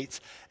had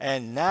dates.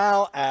 And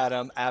now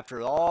Adam,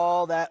 after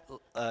all that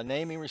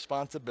naming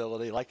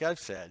responsibility, like I've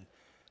said,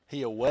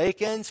 he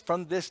awakens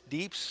from this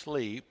deep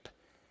sleep,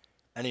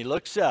 and he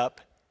looks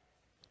up,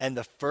 and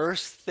the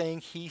first thing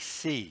he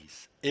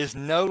sees is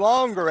no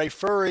longer a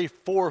furry,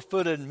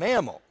 four-footed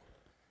mammal,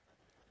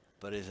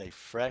 but is a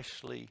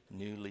freshly,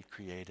 newly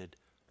created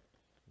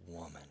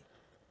woman.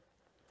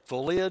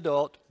 Fully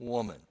adult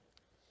woman.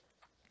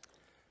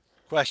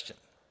 Question.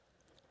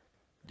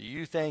 Do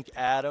you think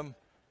Adam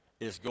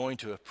is going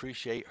to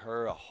appreciate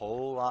her a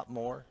whole lot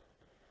more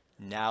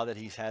now that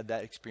he's had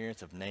that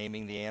experience of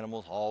naming the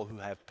animals, all who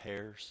have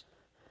pairs?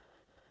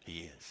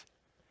 He is.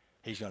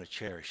 He's going to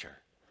cherish her.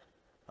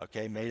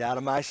 Okay, made out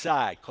of my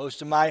side, close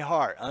to my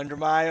heart, under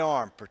my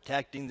arm,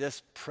 protecting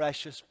this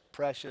precious,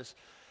 precious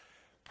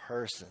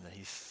person that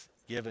he's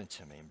given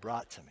to me and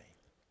brought to me.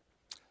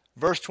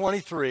 Verse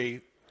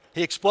 23,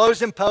 he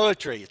explodes in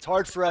poetry. It's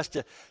hard for us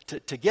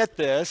to get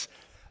this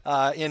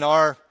in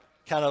our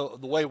kind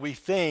of the way we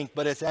think,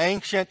 but it's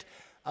ancient.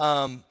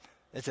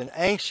 It's an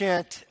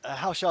ancient,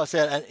 how shall I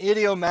say it, an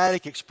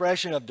idiomatic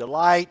expression of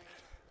delight.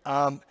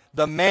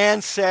 The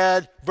man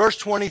said, verse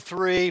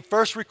 23,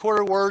 first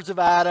recorded words of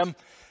Adam,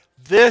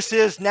 "This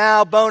is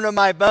now bone of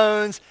my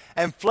bones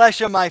and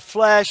flesh of my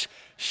flesh.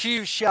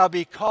 She shall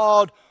be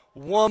called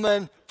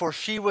woman, for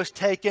she was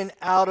taken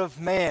out of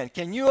man."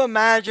 Can you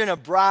imagine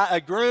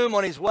a groom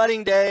on his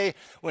wedding day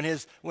when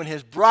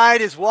his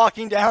bride is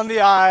walking down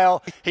the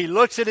aisle? He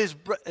looks at his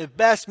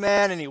best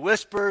man and he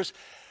whispers,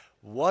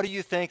 "What do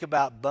you think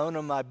about bone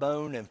of my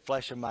bone and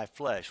flesh of my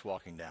flesh,"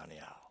 walking down the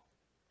aisle?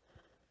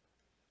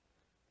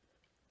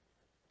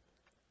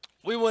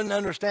 We wouldn't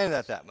understand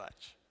that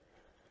much.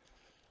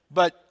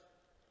 But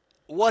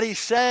what he's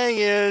saying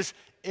is,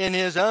 in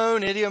his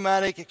own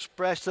idiomatic,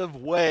 expressive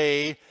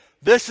way,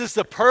 this is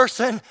the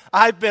person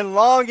I've been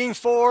longing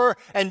for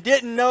and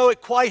didn't know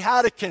it quite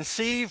how to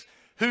conceive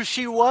who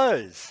she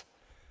was.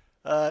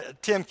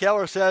 Tim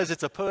Keller says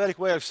it's a poetic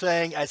way of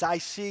saying, as I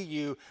see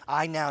you,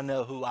 I now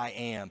know who I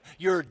am.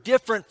 You're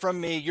different from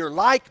me. You're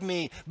like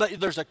me, but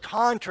there's a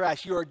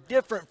contrast. You're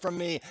different from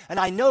me, and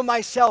I know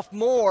myself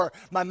more,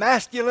 my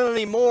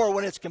masculinity more,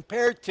 when it's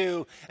compared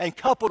to and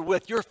coupled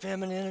with your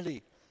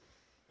femininity.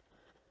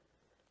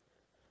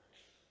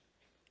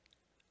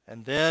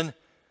 And then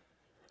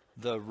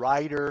the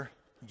writer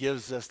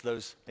gives us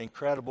those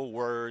incredible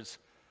words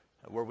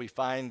where we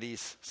find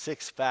these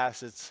 6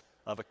 facets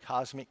of a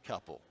cosmic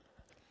couple.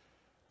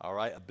 All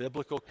right, a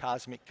biblical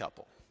cosmic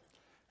couple.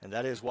 And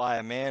that is why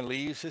a man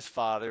leaves his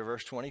father,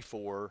 verse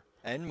 24,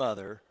 and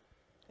mother,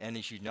 and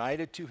is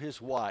united to his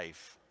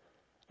wife,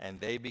 and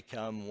they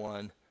become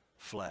one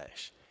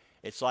flesh.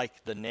 It's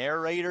like the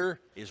narrator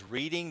is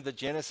reading the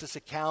Genesis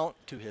account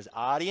to his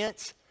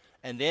audience,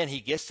 and then he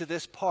gets to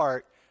this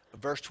part,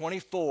 verse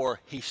 24,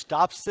 he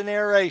stops the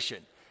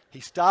narration.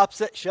 He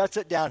stops it, shuts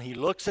it down. He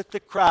looks at the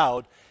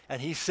crowd,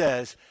 and he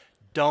says,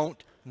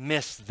 "Don't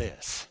miss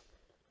this.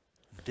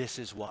 This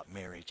is what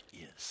marriage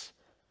is."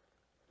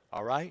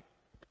 All right?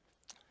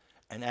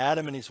 And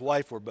Adam and his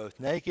wife were both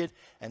naked,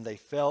 and they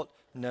felt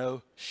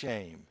no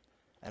shame.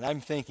 And I'm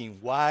thinking,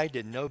 why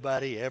did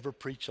nobody ever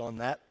preach on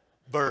that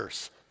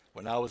verse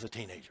when I was a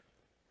teenager?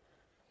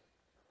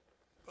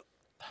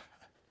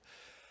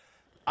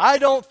 I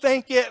don't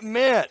think it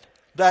meant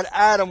that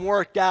Adam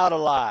worked out a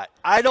lot.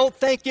 I don't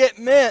think it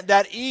meant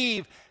that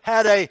Eve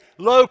had a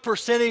low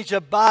percentage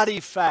of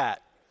body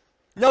fat.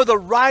 No, the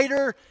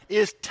writer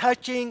is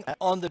touching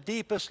on the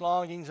deepest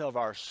longings of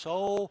our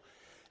soul.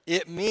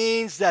 It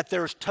means that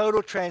there's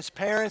total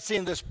transparency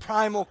in this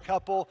primal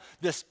couple,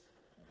 this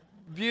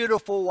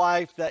beautiful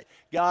wife that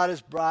God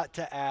has brought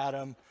to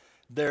Adam.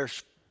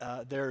 There's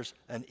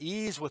an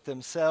ease with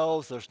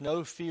themselves. There's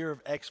no fear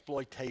of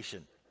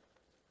exploitation.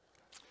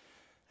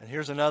 And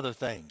here's another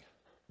thing.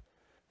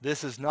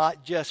 This is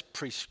not just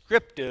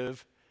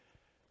prescriptive.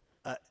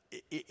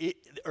 It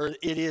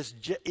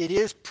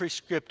is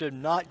prescriptive,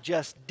 not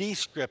just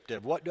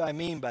descriptive. What do I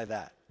mean by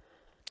that?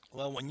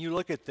 Well, when you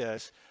look at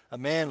this, a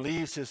man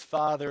leaves his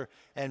father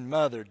and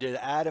mother. Did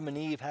Adam and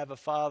Eve have a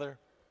father?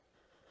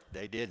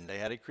 They didn't. They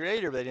had a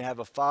creator, but they didn't have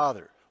a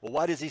father. Well,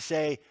 why does he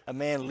say a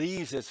man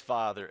leaves his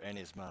father and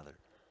his mother?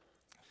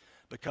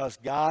 Because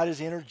God is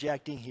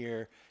interjecting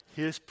here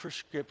his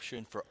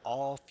prescription for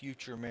all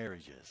future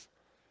marriages,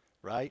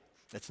 right?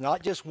 It's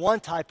not just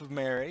one type of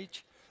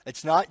marriage.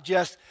 It's not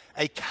just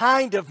a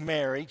kind of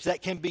marriage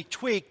that can be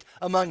tweaked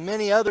among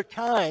many other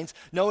kinds.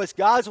 No, it's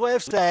God's way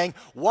of saying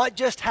what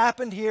just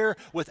happened here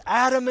with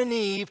Adam and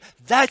Eve,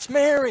 that's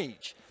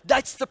marriage.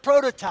 That's the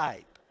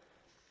prototype.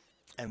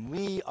 And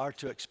we are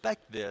to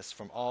expect this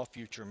from all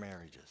future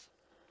marriages.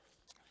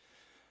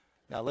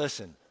 Now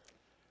listen,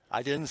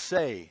 I didn't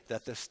say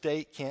that the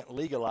state can't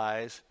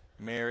legalize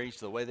marriage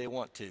the way they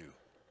want to.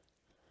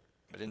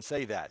 I didn't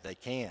say that. They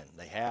can.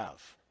 They have.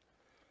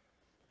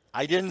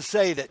 I didn't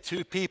say that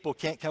two people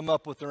can't come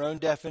up with their own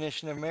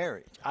definition of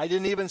marriage. I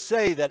didn't even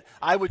say that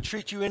I would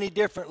treat you any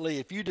differently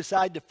if you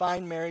decide to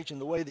define marriage in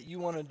the way that you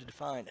wanted to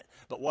define it.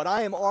 But what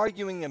I am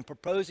arguing and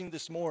proposing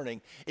this morning,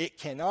 it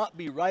cannot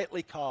be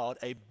rightly called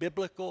a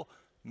biblical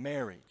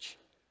marriage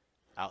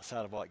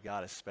outside of what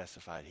God has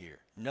specified here.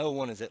 No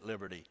one is at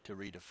liberty to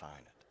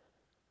redefine it.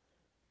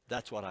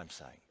 That's what I'm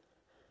saying.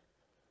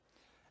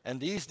 And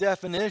these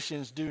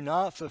definitions do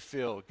not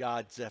fulfill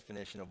God's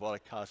definition of what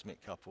a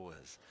cosmic couple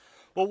is.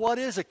 Well, what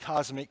is a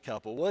cosmic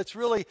couple? Well,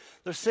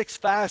 there's 6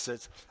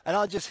 facets, and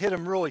I'll just hit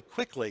them really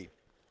quickly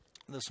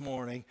this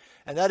morning.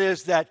 And that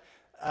is that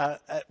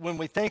when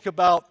we think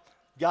about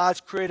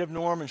God's creative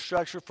norm and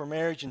structure for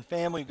marriage and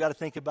family, you've got to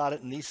think about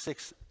it in these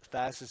 6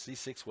 facets, these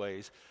 6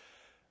 ways.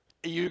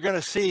 You're going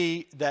to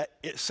see that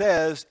it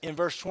says in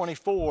verse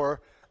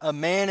 24, a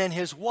man and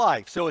his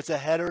wife. So it's a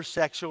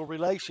heterosexual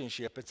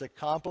relationship. It's a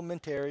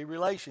complementary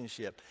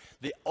relationship.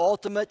 The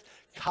ultimate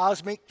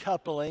cosmic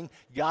coupling,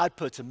 God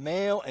puts a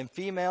male and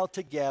female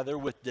together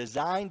with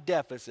design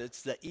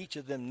deficits that each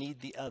of them need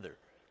the other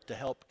to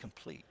help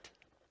complete.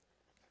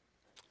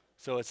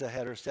 So it's a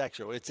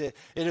heterosexual. It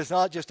is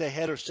not just a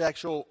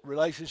heterosexual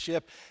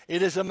relationship.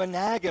 It is a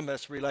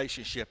monogamous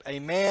relationship. A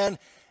man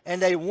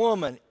and a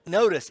woman.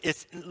 Notice,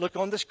 look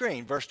on the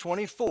screen, verse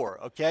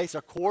 24. Okay, it's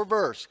a core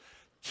verse.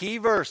 Key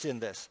verse in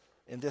this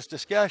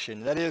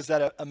discussion. That is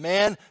that a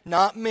man,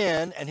 not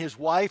men, and his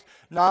wife,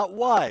 not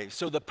wives.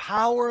 So the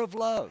power of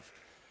love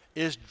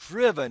is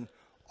driven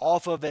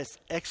off of its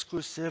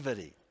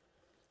exclusivity.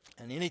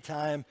 And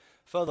anytime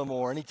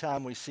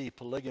we see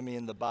polygamy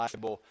in the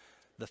Bible,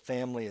 the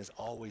family is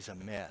always a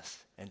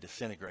mess and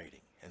disintegrating.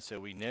 And so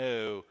we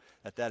know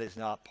that is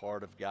not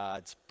part of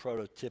God's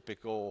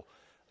prototypical,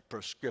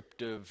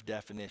 prescriptive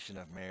definition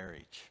of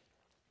marriage.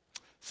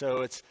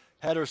 So it's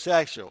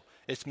heterosexual.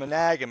 It's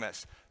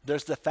monogamous.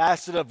 There's the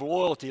facet of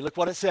loyalty. Look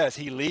what it says.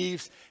 He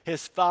leaves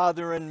his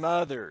father and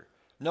mother.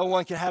 No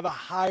one can have a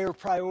higher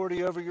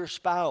priority over your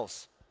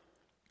spouse,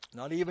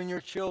 not even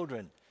your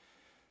children.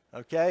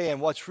 Okay,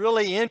 and what's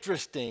really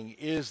interesting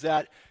is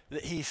that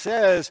he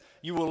says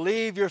you will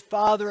leave your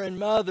father and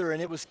mother,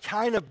 and it was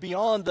kind of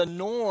beyond the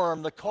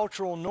norm, the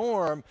cultural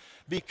norm,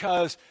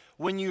 because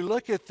when you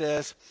look at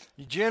this,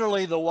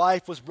 generally the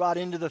wife was brought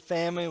into the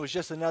family. It was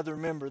just another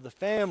member of the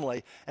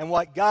family. And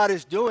what God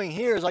is doing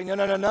here is like,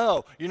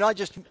 no. You're not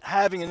just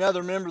having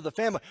another member of the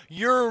family.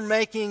 You're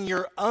making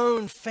your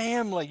own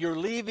family. You're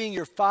leaving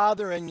your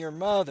father and your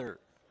mother.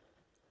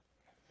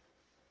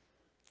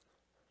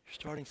 You're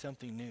starting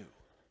something new.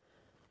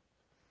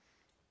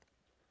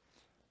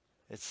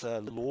 It's a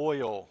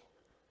loyal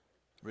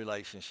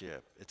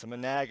relationship. It's a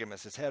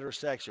monogamous. It's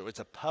heterosexual. It's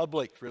a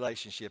public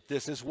relationship.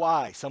 This is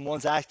why.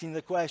 Someone's asking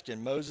the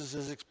question. Moses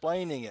is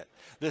explaining it.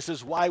 This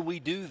is why we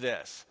do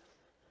this.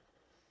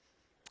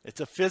 It's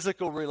a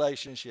physical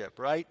relationship,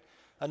 right?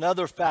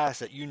 Another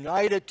facet.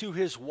 United to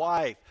his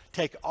wife.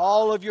 Take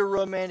all of your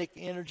romantic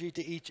energy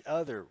to each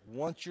other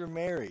once you're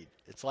married.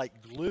 It's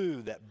like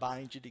glue that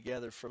binds you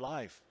together for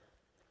life.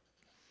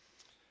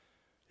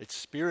 It's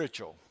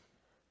spiritual.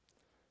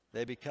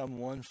 They become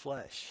one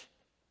flesh.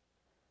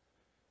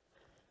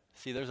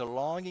 See, there's a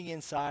longing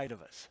inside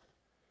of us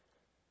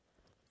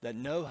that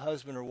no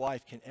husband or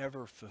wife can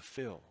ever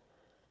fulfill.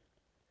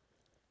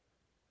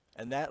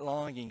 And that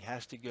longing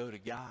has to go to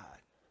God.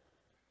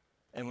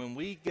 And when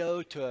we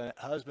go to a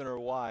husband or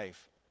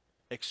wife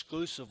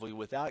exclusively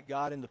without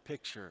God in the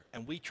picture,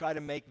 and we try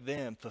to make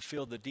them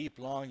fulfill the deep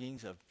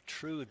longings of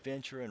true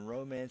adventure and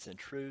romance and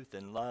truth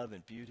and love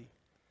and beauty,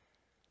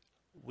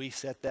 we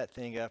set that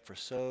thing up for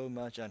so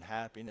much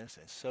unhappiness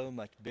and so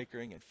much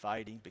bickering and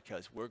fighting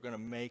because we're going to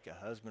make a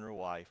husband or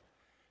wife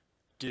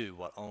do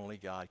what only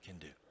God can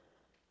do.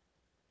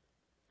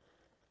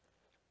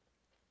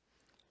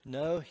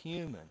 No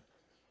human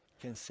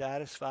can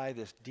satisfy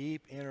this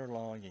deep inner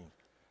longing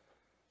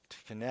to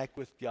connect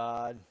with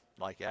God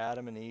like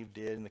Adam and Eve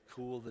did in the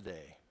cool of the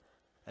day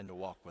and to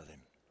walk with him.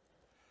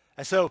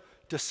 And so,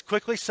 to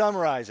quickly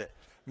summarize it,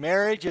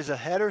 marriage is a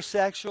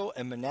heterosexual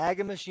and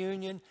monogamous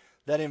union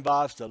that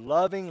involves the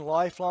loving,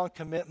 lifelong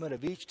commitment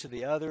of each to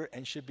the other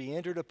and should be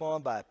entered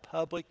upon by a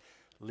public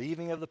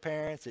leaving of the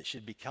parents. It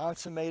should be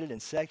consummated in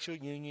sexual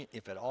union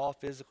if at all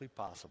physically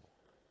possible.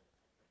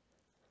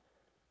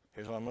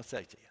 Here's what I'm going to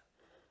say to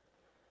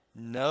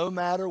you. No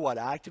matter what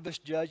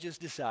activist judges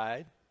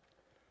decide,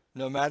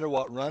 no matter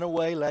what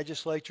runaway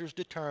legislatures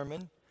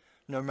determine,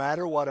 no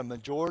matter what a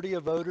majority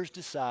of voters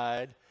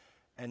decide,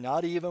 and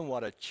not even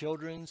what a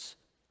children's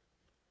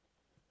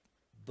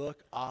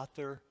book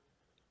author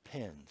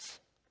pens.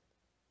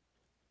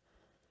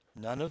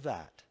 None of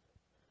that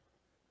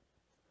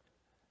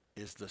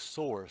is the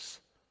source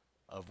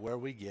of where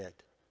we get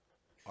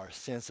our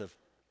sense of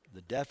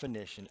the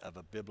definition of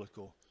a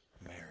biblical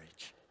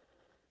marriage.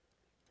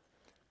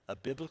 A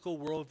biblical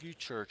worldview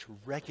church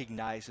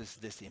recognizes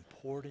this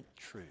important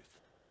truth.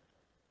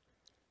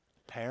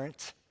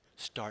 Parents,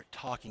 start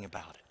talking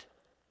about it.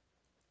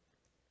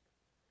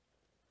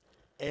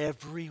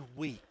 Every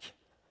week,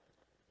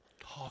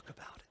 talk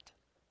about it.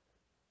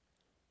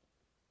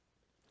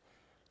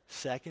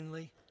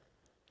 Secondly,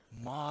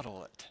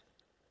 model it.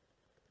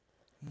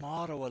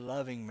 Model a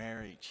loving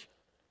marriage.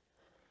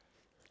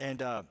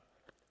 And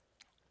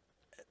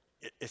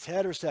it's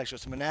heterosexual,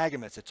 it's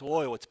monogamous, it's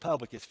loyal, it's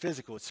public, it's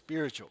physical, it's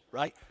spiritual,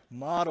 right?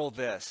 Model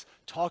this.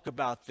 Talk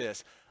about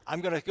this.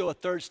 I'm going to go a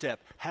third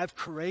step. Have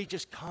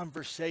courageous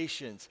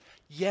conversations.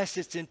 Yes,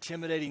 it's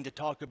intimidating to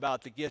talk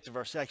about the gift of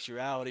our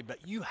sexuality, but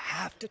you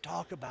have to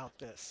talk about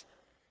this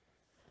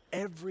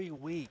every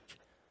week.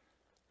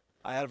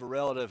 I have a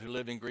relative who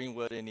lived in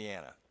Greenwood,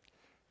 Indiana,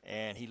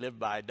 and he lived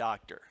by a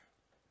doctor.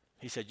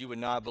 He said, "You would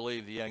not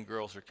believe the young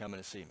girls are coming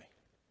to see me.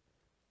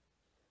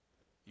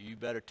 You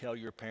better tell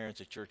your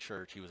parents at your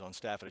church." He was on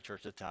staff at a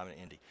church at the time in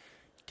Indy.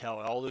 Tell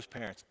all those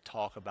parents,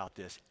 talk about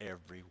this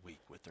every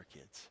week with their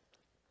kids.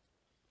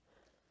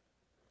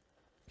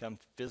 Become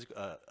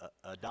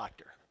a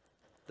doctor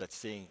that's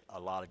seeing a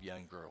lot of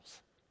young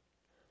girls.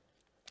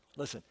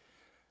 Listen,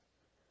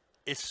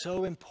 it's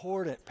so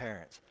important,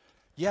 parents.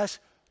 Yes,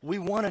 we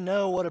want to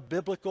know what a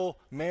biblical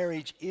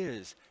marriage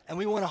is, and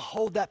we want to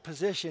hold that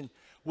position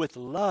with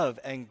love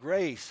and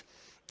grace,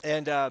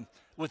 and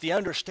with the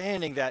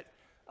understanding that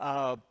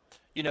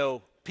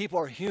people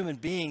are human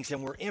beings,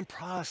 and we're in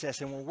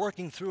process, and we're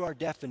working through our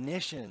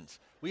definitions.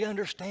 We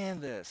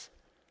understand this,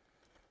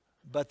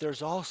 but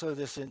there's also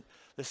this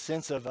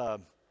sense of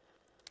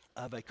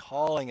a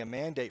calling, a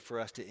mandate for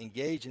us to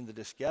engage in the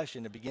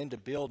discussion, to begin to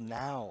build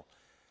now,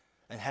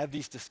 and have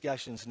these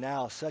discussions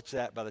now, such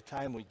that by the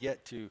time we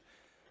get to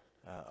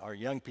our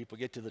young people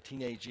get to the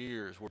teenage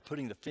years, we're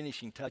putting the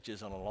finishing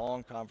touches on a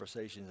long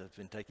conversation that's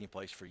been taking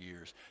place for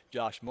years.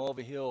 Josh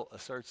Mulvihill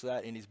asserts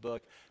that in his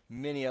book.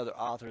 Many other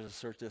authors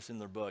assert this in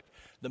their book.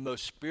 The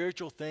most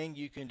spiritual thing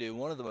you can do,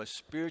 one of the most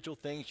spiritual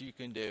things you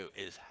can do,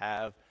 is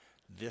have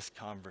this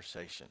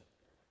conversation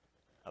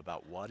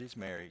about what is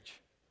marriage.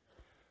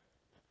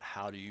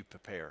 How do you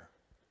prepare?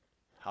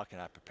 How can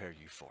I prepare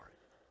you for it?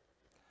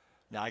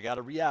 Now, I got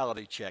a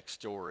reality check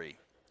story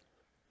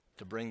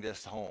to bring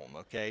this home,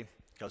 okay?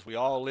 Because we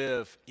all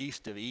live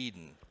east of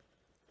Eden.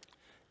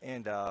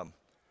 And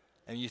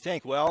you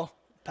think, well,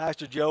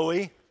 Pastor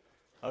Joey,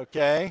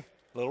 okay,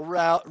 little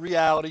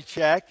reality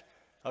check.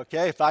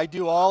 Okay, if I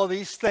do all of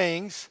these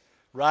things,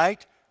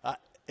 right,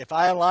 if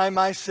I align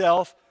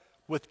myself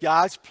with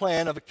God's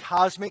plan of a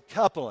cosmic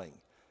coupling,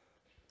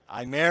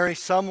 I marry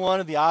someone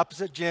of the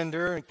opposite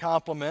gender and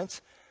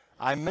complements.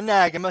 I'm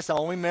monogamous. I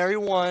only marry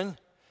one.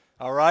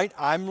 All right,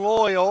 I'm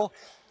loyal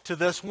to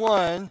this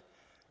one,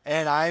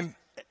 and I'm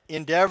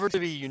endeavor to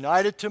be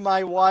united to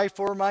my wife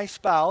or my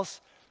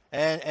spouse,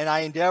 and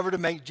I endeavor to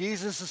make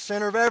Jesus the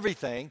center of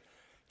everything.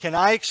 Can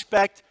I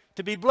expect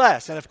to be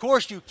blessed? And of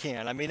course you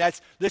can. I mean,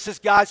 this is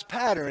God's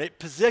pattern. It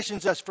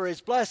positions us for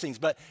his blessings,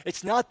 but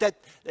it's not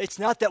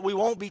that we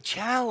won't be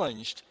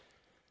challenged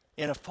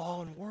in a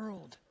fallen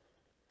world.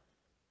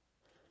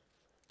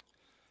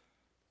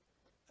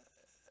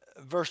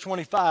 Verse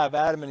 25,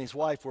 Adam and his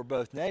wife were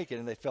both naked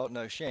and they felt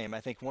no shame. I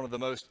think one of the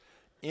most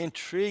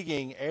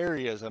intriguing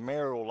areas of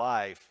marital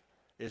life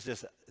is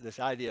this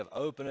idea of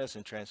openness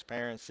and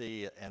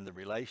transparency and the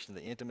relation,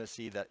 the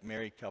intimacy that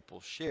married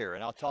couples share.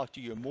 And I'll talk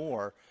to you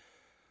more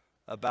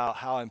about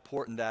how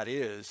important that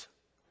is.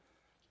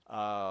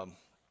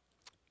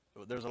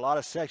 There's a lot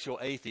of sexual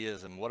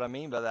atheism. What I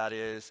mean by that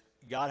is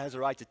God has a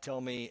right to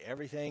tell me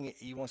everything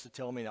he wants to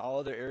tell me in all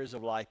other areas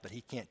of life, but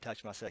he can't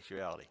touch my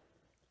sexuality.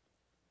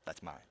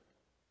 That's mine.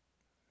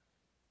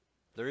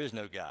 There is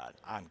no God.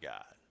 I'm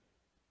God.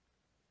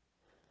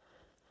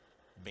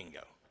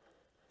 Bingo.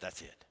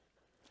 That's it.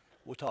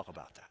 We'll talk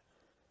about that.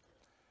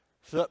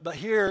 So, but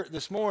here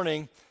this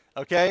morning,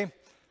 okay,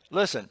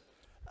 listen,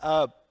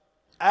 Adam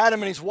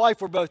and his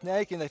wife were both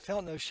naked and they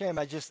felt no shame.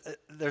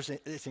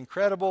 It's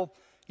incredible.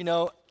 You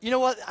know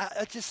what?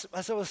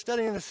 As I was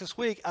studying this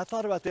week, I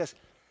thought about this.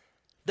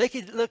 They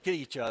could look at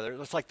each other.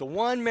 It's like the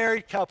one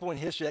married couple in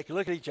history that could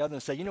look at each other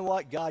and say, you know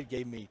what? God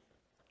gave you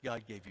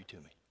to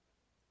me.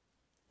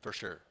 For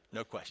sure.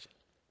 No question.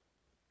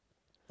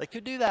 They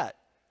could do that.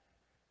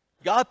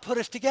 God put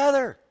us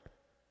together.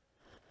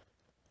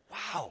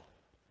 Wow.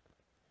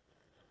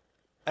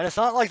 And it's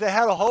not like they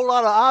had a whole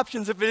lot of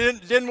options if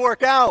it didn't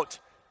work out.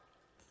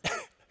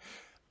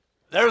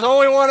 There's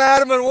only one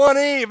Adam and one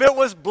Eve. It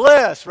was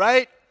bliss,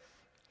 right?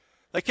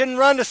 They couldn't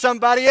run to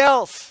somebody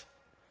else.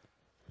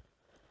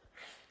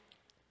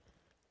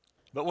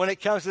 But when it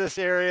comes to this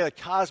area, the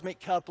cosmic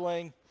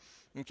coupling,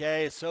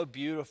 okay, it's so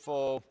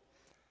beautiful.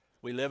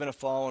 We live in a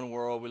fallen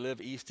world. We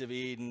live east of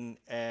Eden,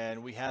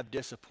 and we have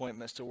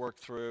disappointments to work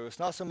through. It's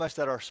not so much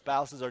that our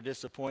spouses are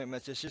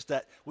disappointments. It's just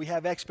that we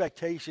have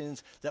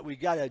expectations that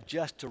we've got to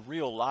adjust to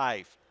real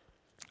life.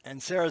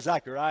 And Sarah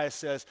Zacharias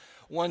says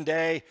one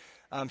day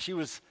she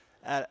was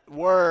at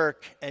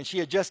work, and she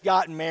had just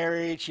gotten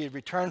married. She had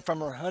returned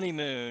from her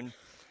honeymoon,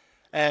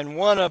 and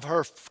one of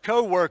her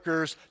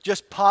co-workers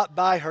just popped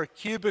by her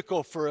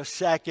cubicle for a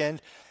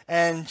second,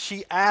 and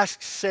she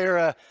asked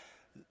Sarah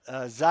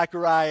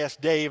Zacharias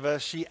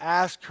Davis, she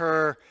asked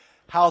her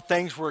how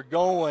things were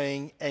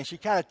going, and she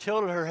kind of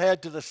tilted her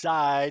head to the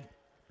side,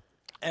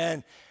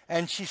 and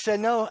she said,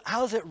 no,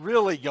 how's it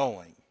really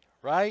going,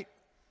 right?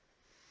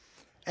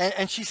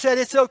 And she said,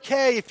 it's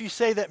okay if you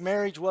say that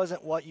marriage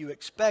wasn't what you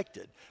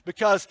expected.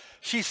 Because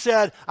she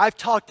said, I've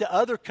talked to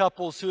other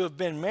couples who have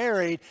been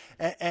married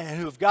and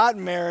who have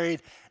gotten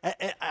married.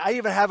 And I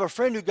even have a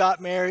friend who got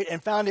married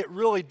and found it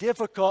really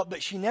difficult,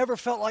 but she never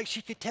felt like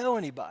she could tell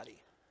anybody.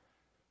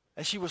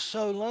 And she was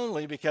so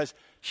lonely because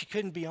she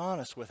couldn't be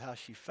honest with how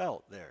she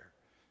felt there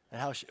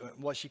and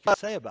what she could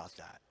say about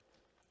that.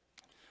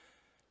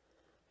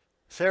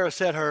 Sarah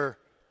said her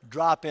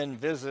drop-in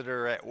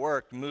visitor at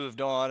work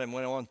moved on and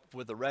went on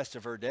with the rest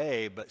of her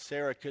day, but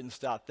Sarah couldn't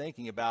stop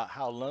thinking about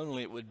how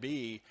lonely it would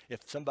be if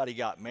somebody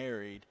got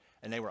married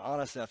and they were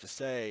honest enough to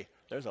say,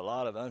 there's a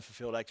lot of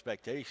unfulfilled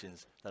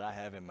expectations that I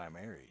have in my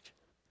marriage,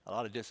 a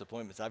lot of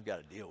disappointments I've got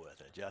to deal with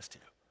and adjust to.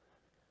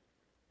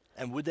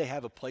 And would they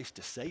have a place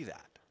to say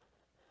that?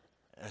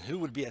 And who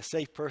would be a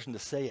safe person to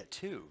say it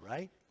to,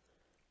 right?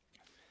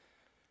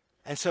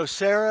 And so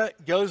Sarah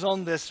goes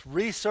on this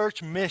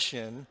research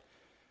mission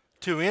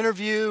to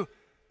interview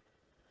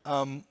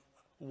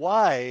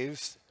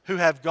wives who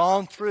have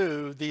gone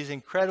through these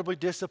incredibly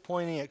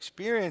disappointing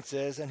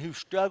experiences and who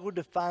struggled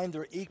to find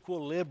their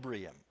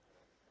equilibrium.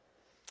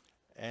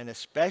 And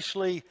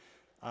especially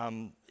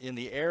in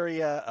the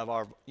area of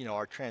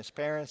our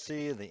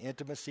transparency and the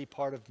intimacy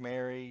part of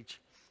marriage,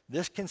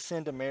 this can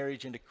send a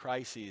marriage into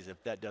crises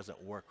if that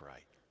doesn't work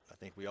right. I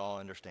think we all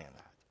understand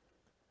that.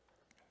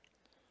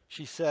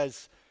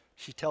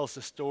 She tells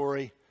the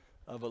story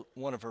of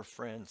one of her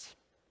friends.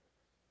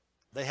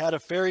 They had a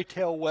fairy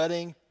tale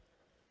wedding.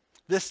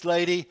 This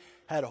lady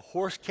had a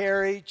horse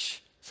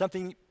carriage,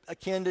 something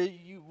akin to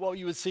what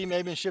you would see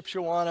maybe in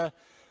Shipshawana.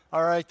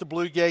 All right, the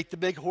Blue Gate, the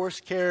big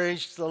horse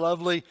carriage, the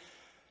lovely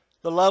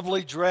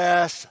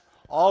dress,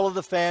 all of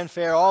the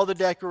fanfare, all the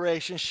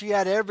decorations. She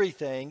had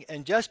everything.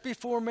 And just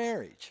before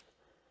marriage,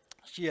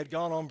 she had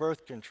gone on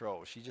birth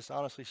control. She just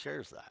honestly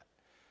shares that.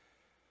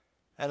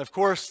 And of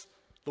course,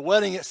 the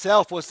wedding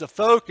itself was the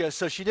focus,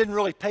 so she didn't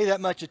really pay that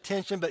much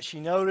attention, but she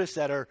noticed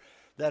that her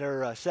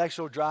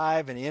sexual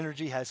drive and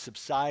energy had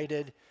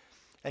subsided.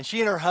 And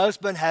she and her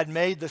husband had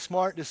made the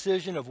smart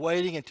decision of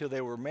waiting until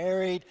they were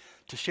married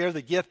to share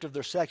the gift of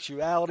their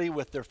sexuality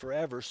with their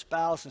forever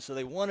spouse. And so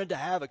they wanted to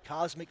have a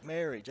cosmic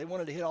marriage. They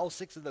wanted to hit all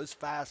 6 of those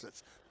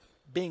facets.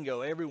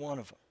 Bingo, every one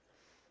of them.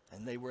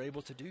 And they were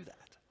able to do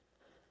that.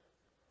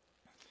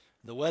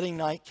 The wedding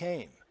night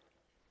came,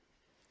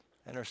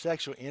 and her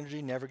sexual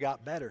energy never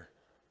got better.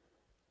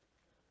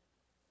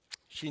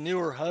 She knew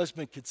her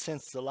husband could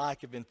sense the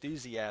lack of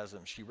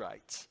enthusiasm, she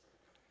writes.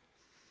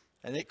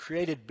 And it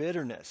created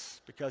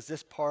bitterness because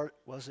this part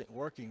wasn't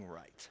working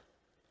right.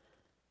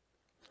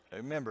 Now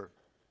remember,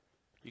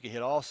 you can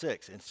hit all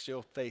 6 and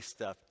still face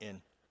stuff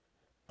in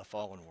a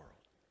fallen world.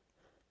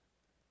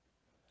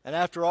 And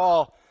after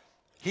all,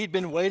 he'd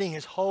been waiting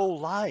his whole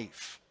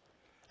life.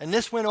 And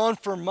this went on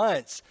for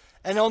months.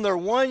 And on their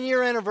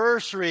 1-year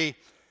anniversary,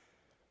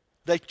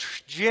 they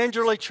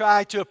gingerly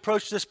tried to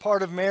approach this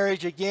part of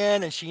marriage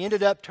again, and she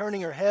ended up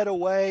turning her head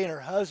away, and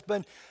her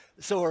husband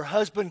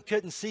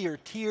couldn't see her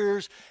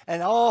tears,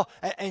 and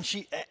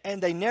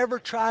they never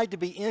tried to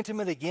be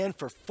intimate again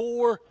for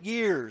 4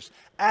 years.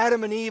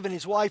 Adam and Eve and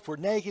his wife were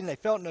naked, and they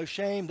felt no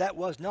shame. That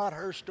was not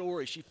her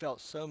story. She felt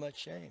so much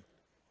shame.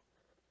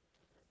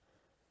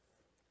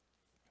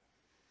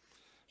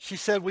 She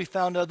said, we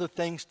found other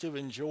things to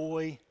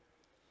enjoy,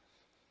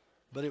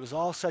 but it was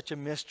all such a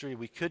mystery.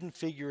 We couldn't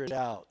figure it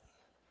out.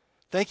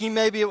 Thinking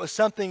maybe it was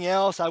something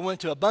else, I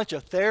went to a bunch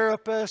of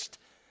therapists.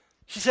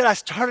 She said, I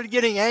started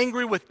getting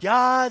angry with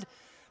God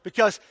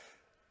because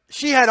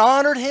she had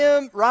honored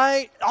him,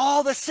 right?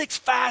 All the 6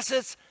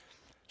 facets.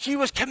 She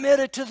was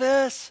committed to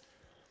this.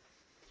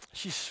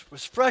 She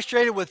was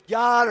frustrated with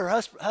God. Her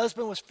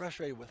husband was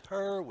frustrated with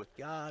her, with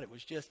God. It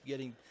was just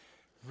getting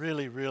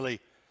really, really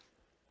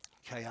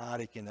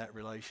chaotic in that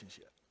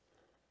relationship.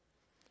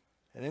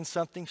 And then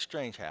something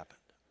strange happened.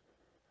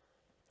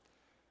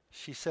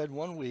 She said,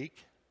 one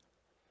week,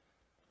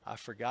 I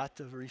forgot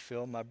to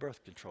refill my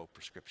birth control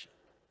prescription.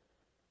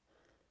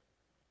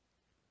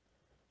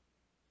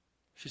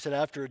 She said,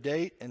 after a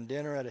date and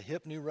dinner at a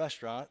hip new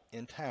restaurant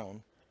in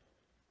town,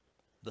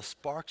 the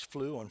sparks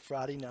flew on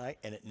Friday night,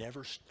 and it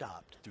never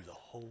stopped through the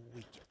whole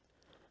weekend.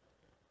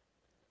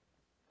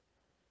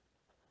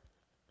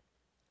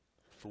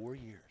 4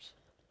 years.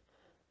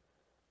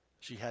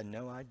 She had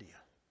no idea.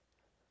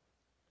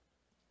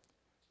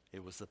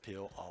 It was the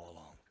pill all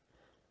along.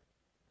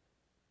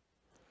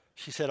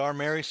 She said, our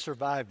marriage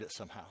survived it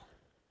somehow,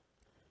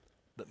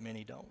 but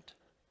many don't.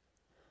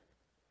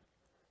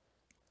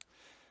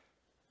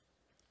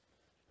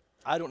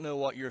 I don't know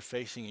what you're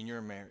facing in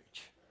your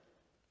marriage.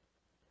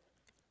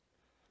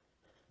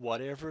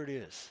 Whatever it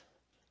is,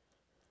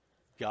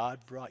 God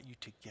brought you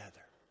together.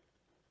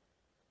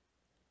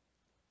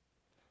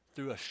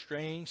 through a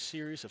strange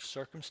series of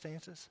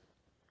circumstances,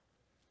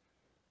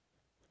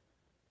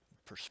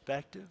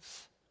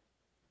 perspectives,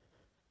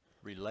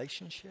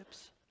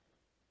 relationships,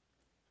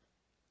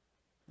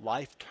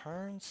 life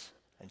turns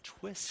and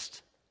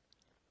twists,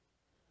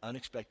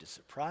 unexpected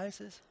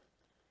surprises.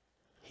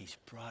 He's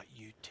brought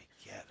you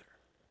together.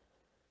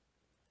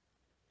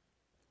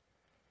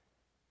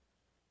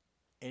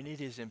 And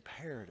it is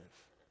imperative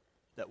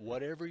that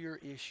whatever your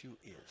issue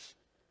is,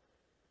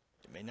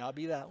 it may not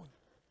be that one,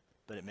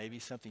 but it may be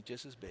something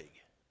just as big.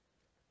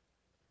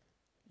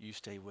 You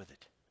stay with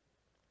it.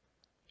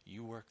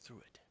 You work through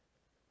it.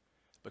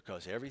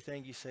 Because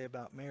everything you say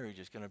about marriage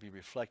is going to be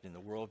reflected in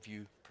the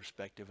worldview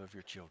perspective of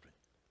your children.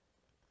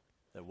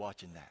 They're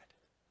watching that.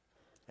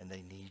 And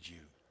they need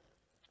you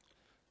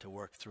to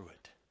work through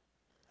it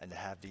and to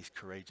have these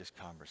courageous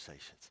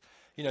conversations.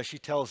 You know, she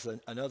tells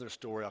another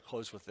story. I'll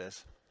close with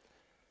this.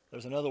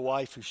 There's another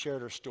wife who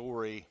shared her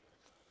story,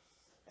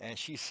 and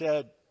she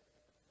said,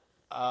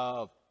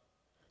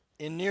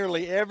 in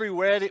nearly every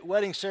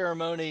wedding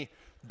ceremony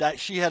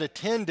that she had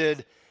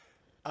attended,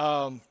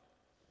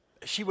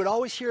 she would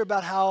always hear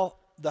about how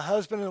the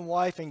husband and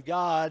wife and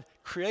God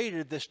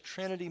created this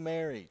Trinity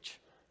marriage,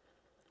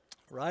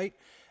 right?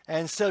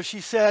 And so she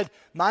said,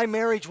 my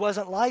marriage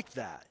wasn't like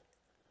that.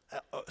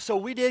 So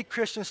we did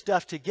Christian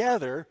stuff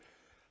together,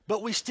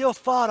 but we still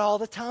fought all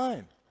the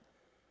time.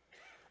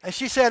 And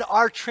she said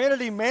our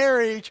Trinity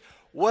marriage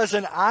was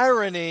an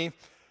irony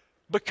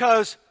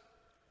because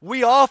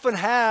we often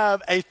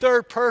have a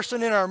third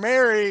person in our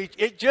marriage.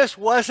 It just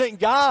wasn't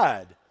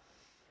God,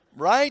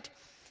 right?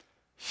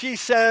 She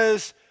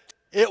says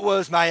it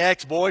was my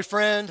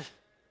ex-boyfriend.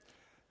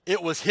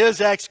 It was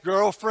his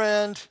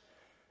ex-girlfriend.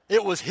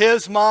 It was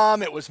his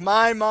mom. It was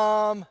my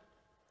mom.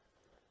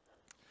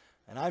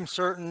 And I'm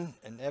certain,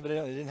 and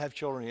evidently they didn't have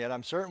children yet,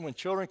 I'm certain when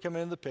children come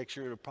into the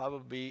picture, it'll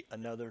probably be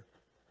another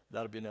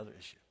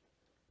issue.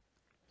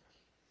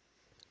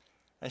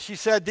 And she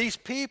said, these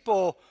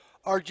people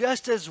are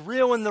just as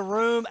real in the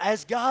room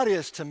as God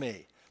is to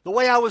me. The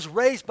way I was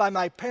raised by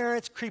my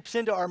parents creeps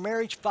into our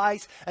marriage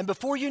fights, and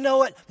before you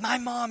know it, my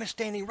mom is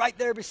standing right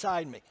there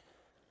beside me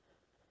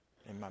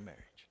in my marriage.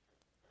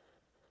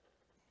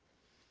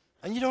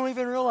 And you don't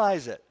even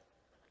realize it.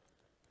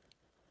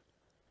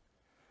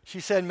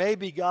 She said,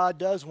 maybe God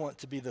does want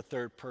to be the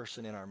third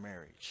person in our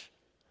marriage,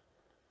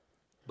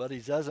 but he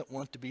doesn't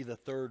want to be the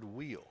third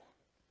wheel,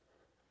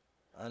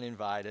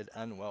 uninvited,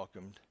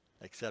 unwelcomed,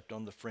 except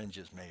on the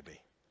fringes maybe.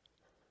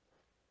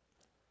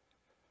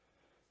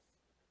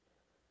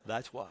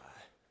 That's why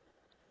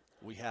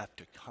we have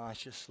to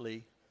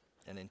consciously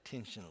and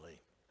intentionally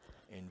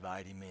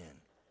invite him in.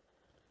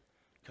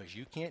 Because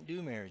you can't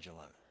do marriage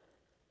alone.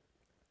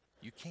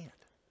 You can't.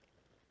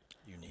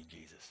 You need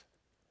Jesus.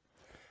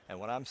 And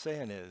what I'm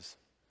saying is,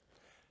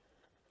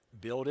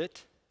 build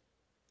it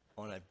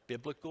on a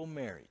biblical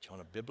marriage, on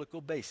a biblical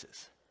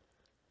basis.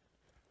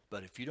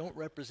 But if you don't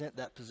represent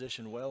that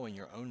position well in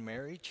your own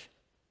marriage,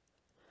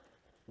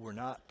 we're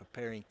not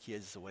preparing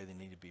kids the way they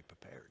need to be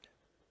prepared.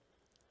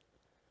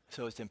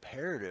 So it's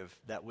imperative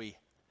that we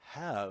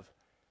have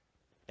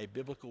a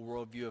biblical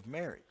worldview of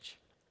marriage,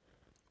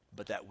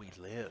 but that we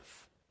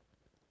live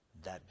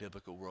that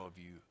biblical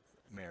worldview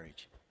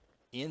marriage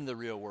in the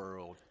real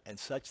world and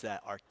such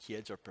that our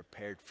kids are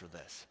prepared for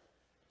this.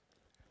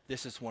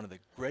 This is one of the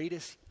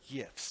greatest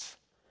gifts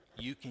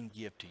you can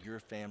give to your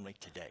family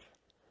today.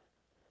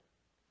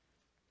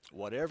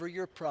 Whatever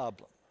your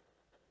problem,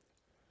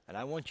 and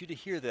I want you to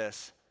hear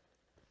this,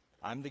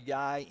 I'm the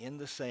guy in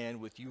the sand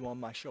with you on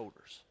my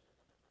shoulders.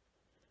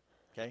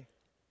 Okay?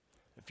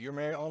 If you're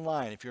married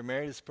online, if you're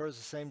married to a person of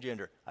the same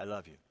gender, I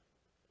love you.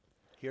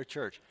 Here at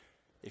church,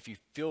 if you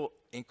feel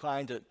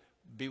inclined to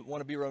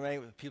want to be romantic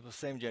with people of the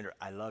same gender,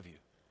 I love you.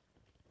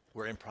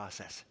 We're in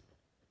process.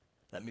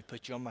 Let me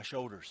put you on my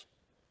shoulders,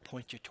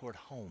 point you toward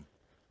home,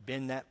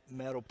 bend that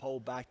metal pole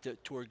back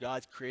toward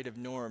God's creative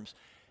norms.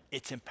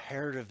 It's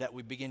imperative that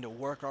we begin to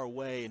work our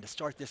way and to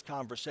start this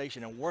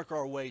conversation and work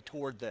our way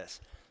toward this,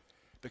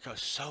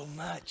 because so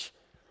much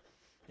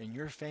in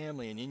your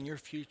family and in your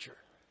future,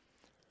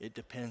 it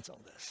depends on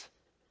this.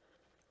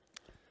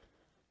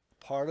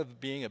 Part of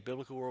being a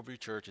biblical worldview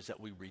church is that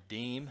we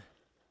redeem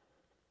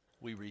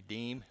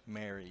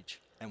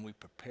marriage, and we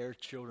prepare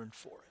children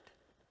for it.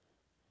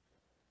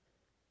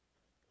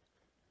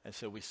 And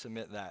so we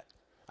submit that.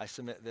 I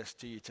submit this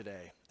to you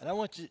today. And I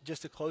want you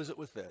just to close it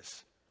with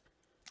this.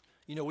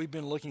 You know, we've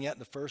been looking at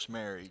the first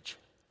marriage,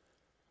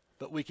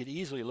 but we could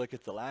easily look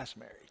at the last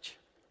marriage.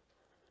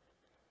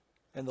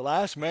 And the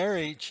last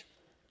marriage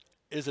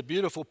is a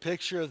beautiful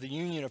picture of the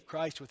union of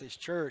Christ with his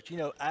church. You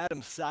know,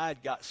 Adam's side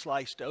got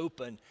sliced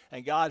open,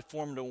 and God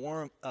formed a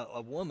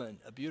woman,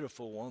 a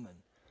beautiful woman.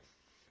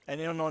 And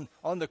then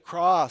on the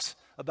cross,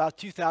 about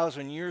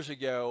 2,000 years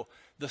ago,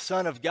 the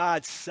Son of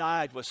God's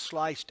side was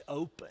sliced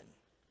open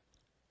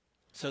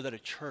so that a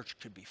church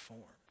could be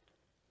formed.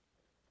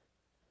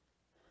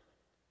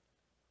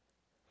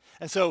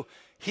 And so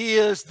he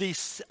is the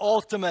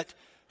ultimate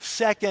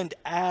second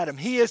Adam.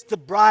 He is the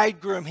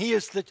bridegroom.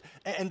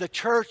 And the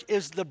church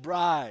is the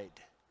bride.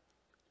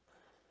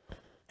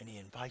 and he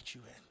invites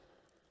you in.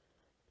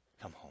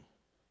 Come home.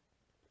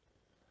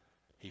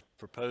 He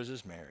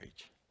proposes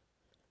marriage.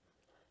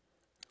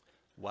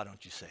 Why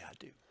don't you say I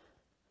do?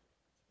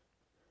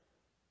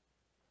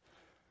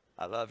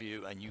 I love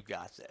you, and you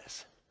got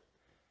this.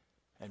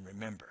 And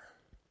remember,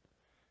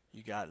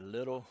 you got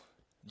little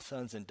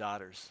sons and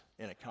daughters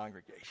in a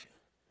congregation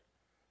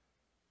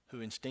who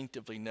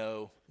instinctively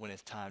know when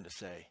it's time to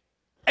say,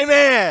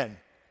 amen,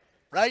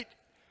 right?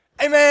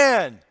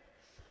 Amen.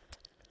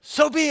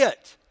 So be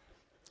it.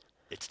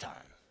 It's time.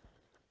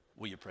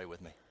 Will you pray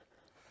with me?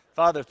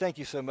 Father, thank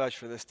you so much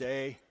for this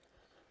day.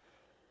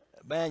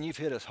 Man, you've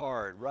hit us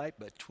hard right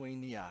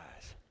between the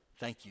eyes.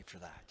 Thank you for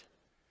that.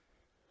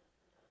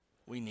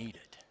 We need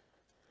it.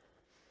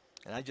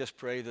 And I just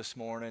pray this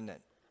morning that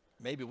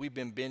maybe we've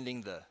been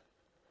bending the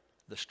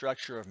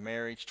structure of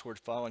marriage toward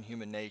fallen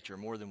human nature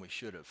more than we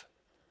should have.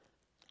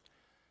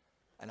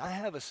 And I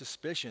have a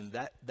suspicion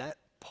that that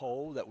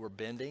pole that we're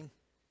bending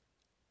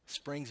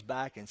springs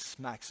back and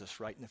smacks us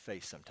right in the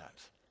face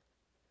sometimes.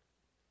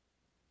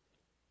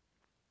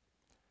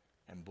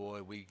 And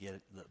boy, we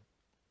get the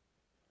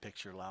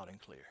picture loud and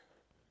clear.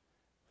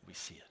 We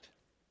see it.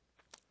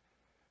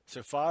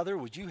 So Father,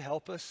 would you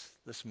help us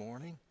this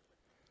morning?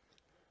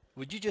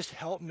 Would you just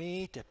help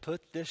me to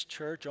put this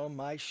church on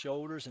my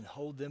shoulders and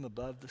hold them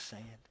above the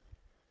sand?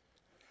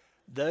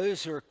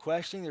 Those who are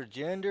questioning their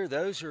gender,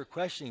 those who are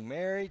questioning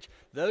marriage,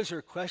 those who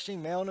are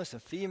questioning maleness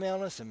and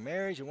femaleness and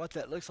marriage and what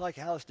that looks like,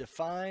 how it's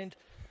defined,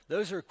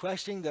 those who are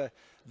questioning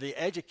the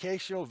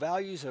educational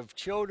values of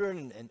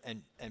children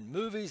and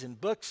movies and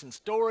books and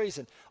stories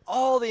and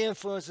all the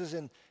influences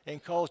in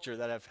culture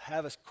that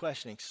have us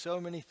questioning so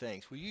many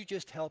things. Will you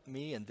just help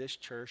me and this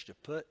church to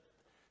put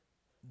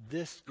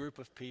this group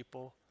of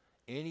people,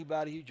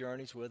 anybody who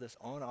journeys with us,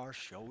 on our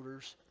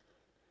shoulders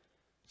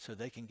so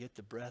they can get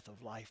the breath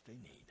of life they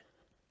need?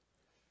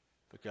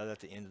 Because at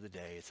the end of the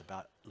day, it's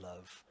about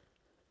love.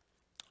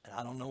 And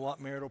I don't know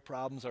what marital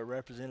problems are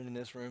represented in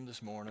this room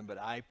this morning, but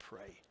I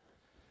pray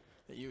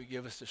that you would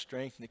give us the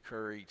strength and the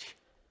courage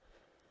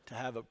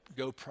to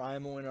go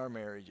primal in our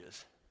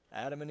marriages.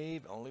 Adam and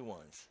Eve, only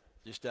ones.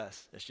 Just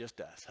us. It's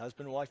just us.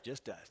 Husband and wife,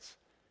 just us.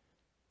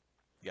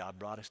 God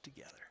brought us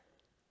together.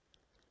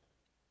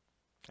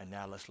 And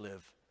now let's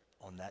live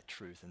on that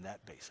truth and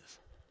that basis.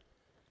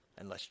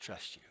 And let's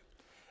trust you.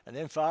 And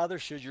then, Father,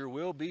 should your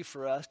will be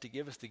for us to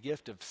give us the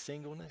gift of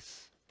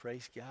singleness,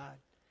 praise God.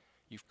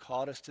 You've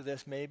called us to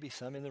this maybe,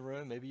 some in the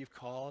room, maybe you've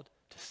called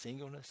to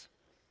singleness.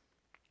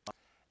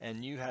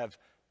 And you have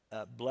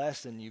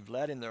blessed and you've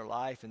led in their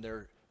life, and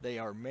they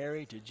are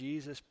married to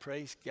Jesus,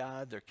 praise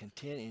God. They're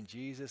content in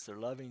Jesus, they're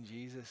loving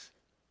Jesus.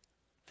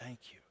 Thank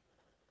you.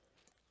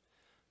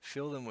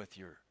 Fill them with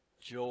your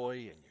joy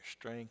and your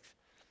strength,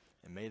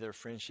 and may their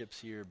friendships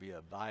here be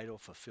a vital,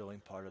 fulfilling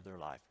part of their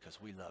life, because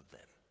we love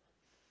them.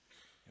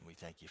 And we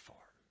thank you for them.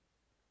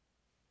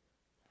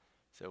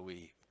 So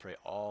we pray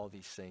all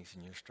these things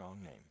in your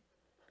strong name.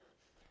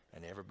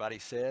 And everybody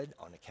said,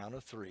 on the count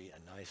of 3,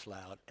 a nice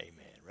loud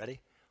amen.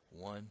 Ready?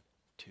 1,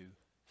 2,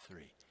 3.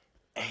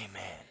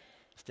 Amen.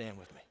 Stand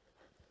with me.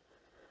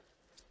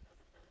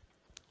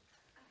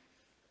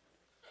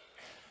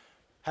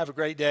 Have a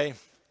great day.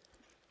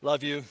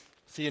 Love you.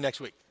 See you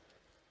next week.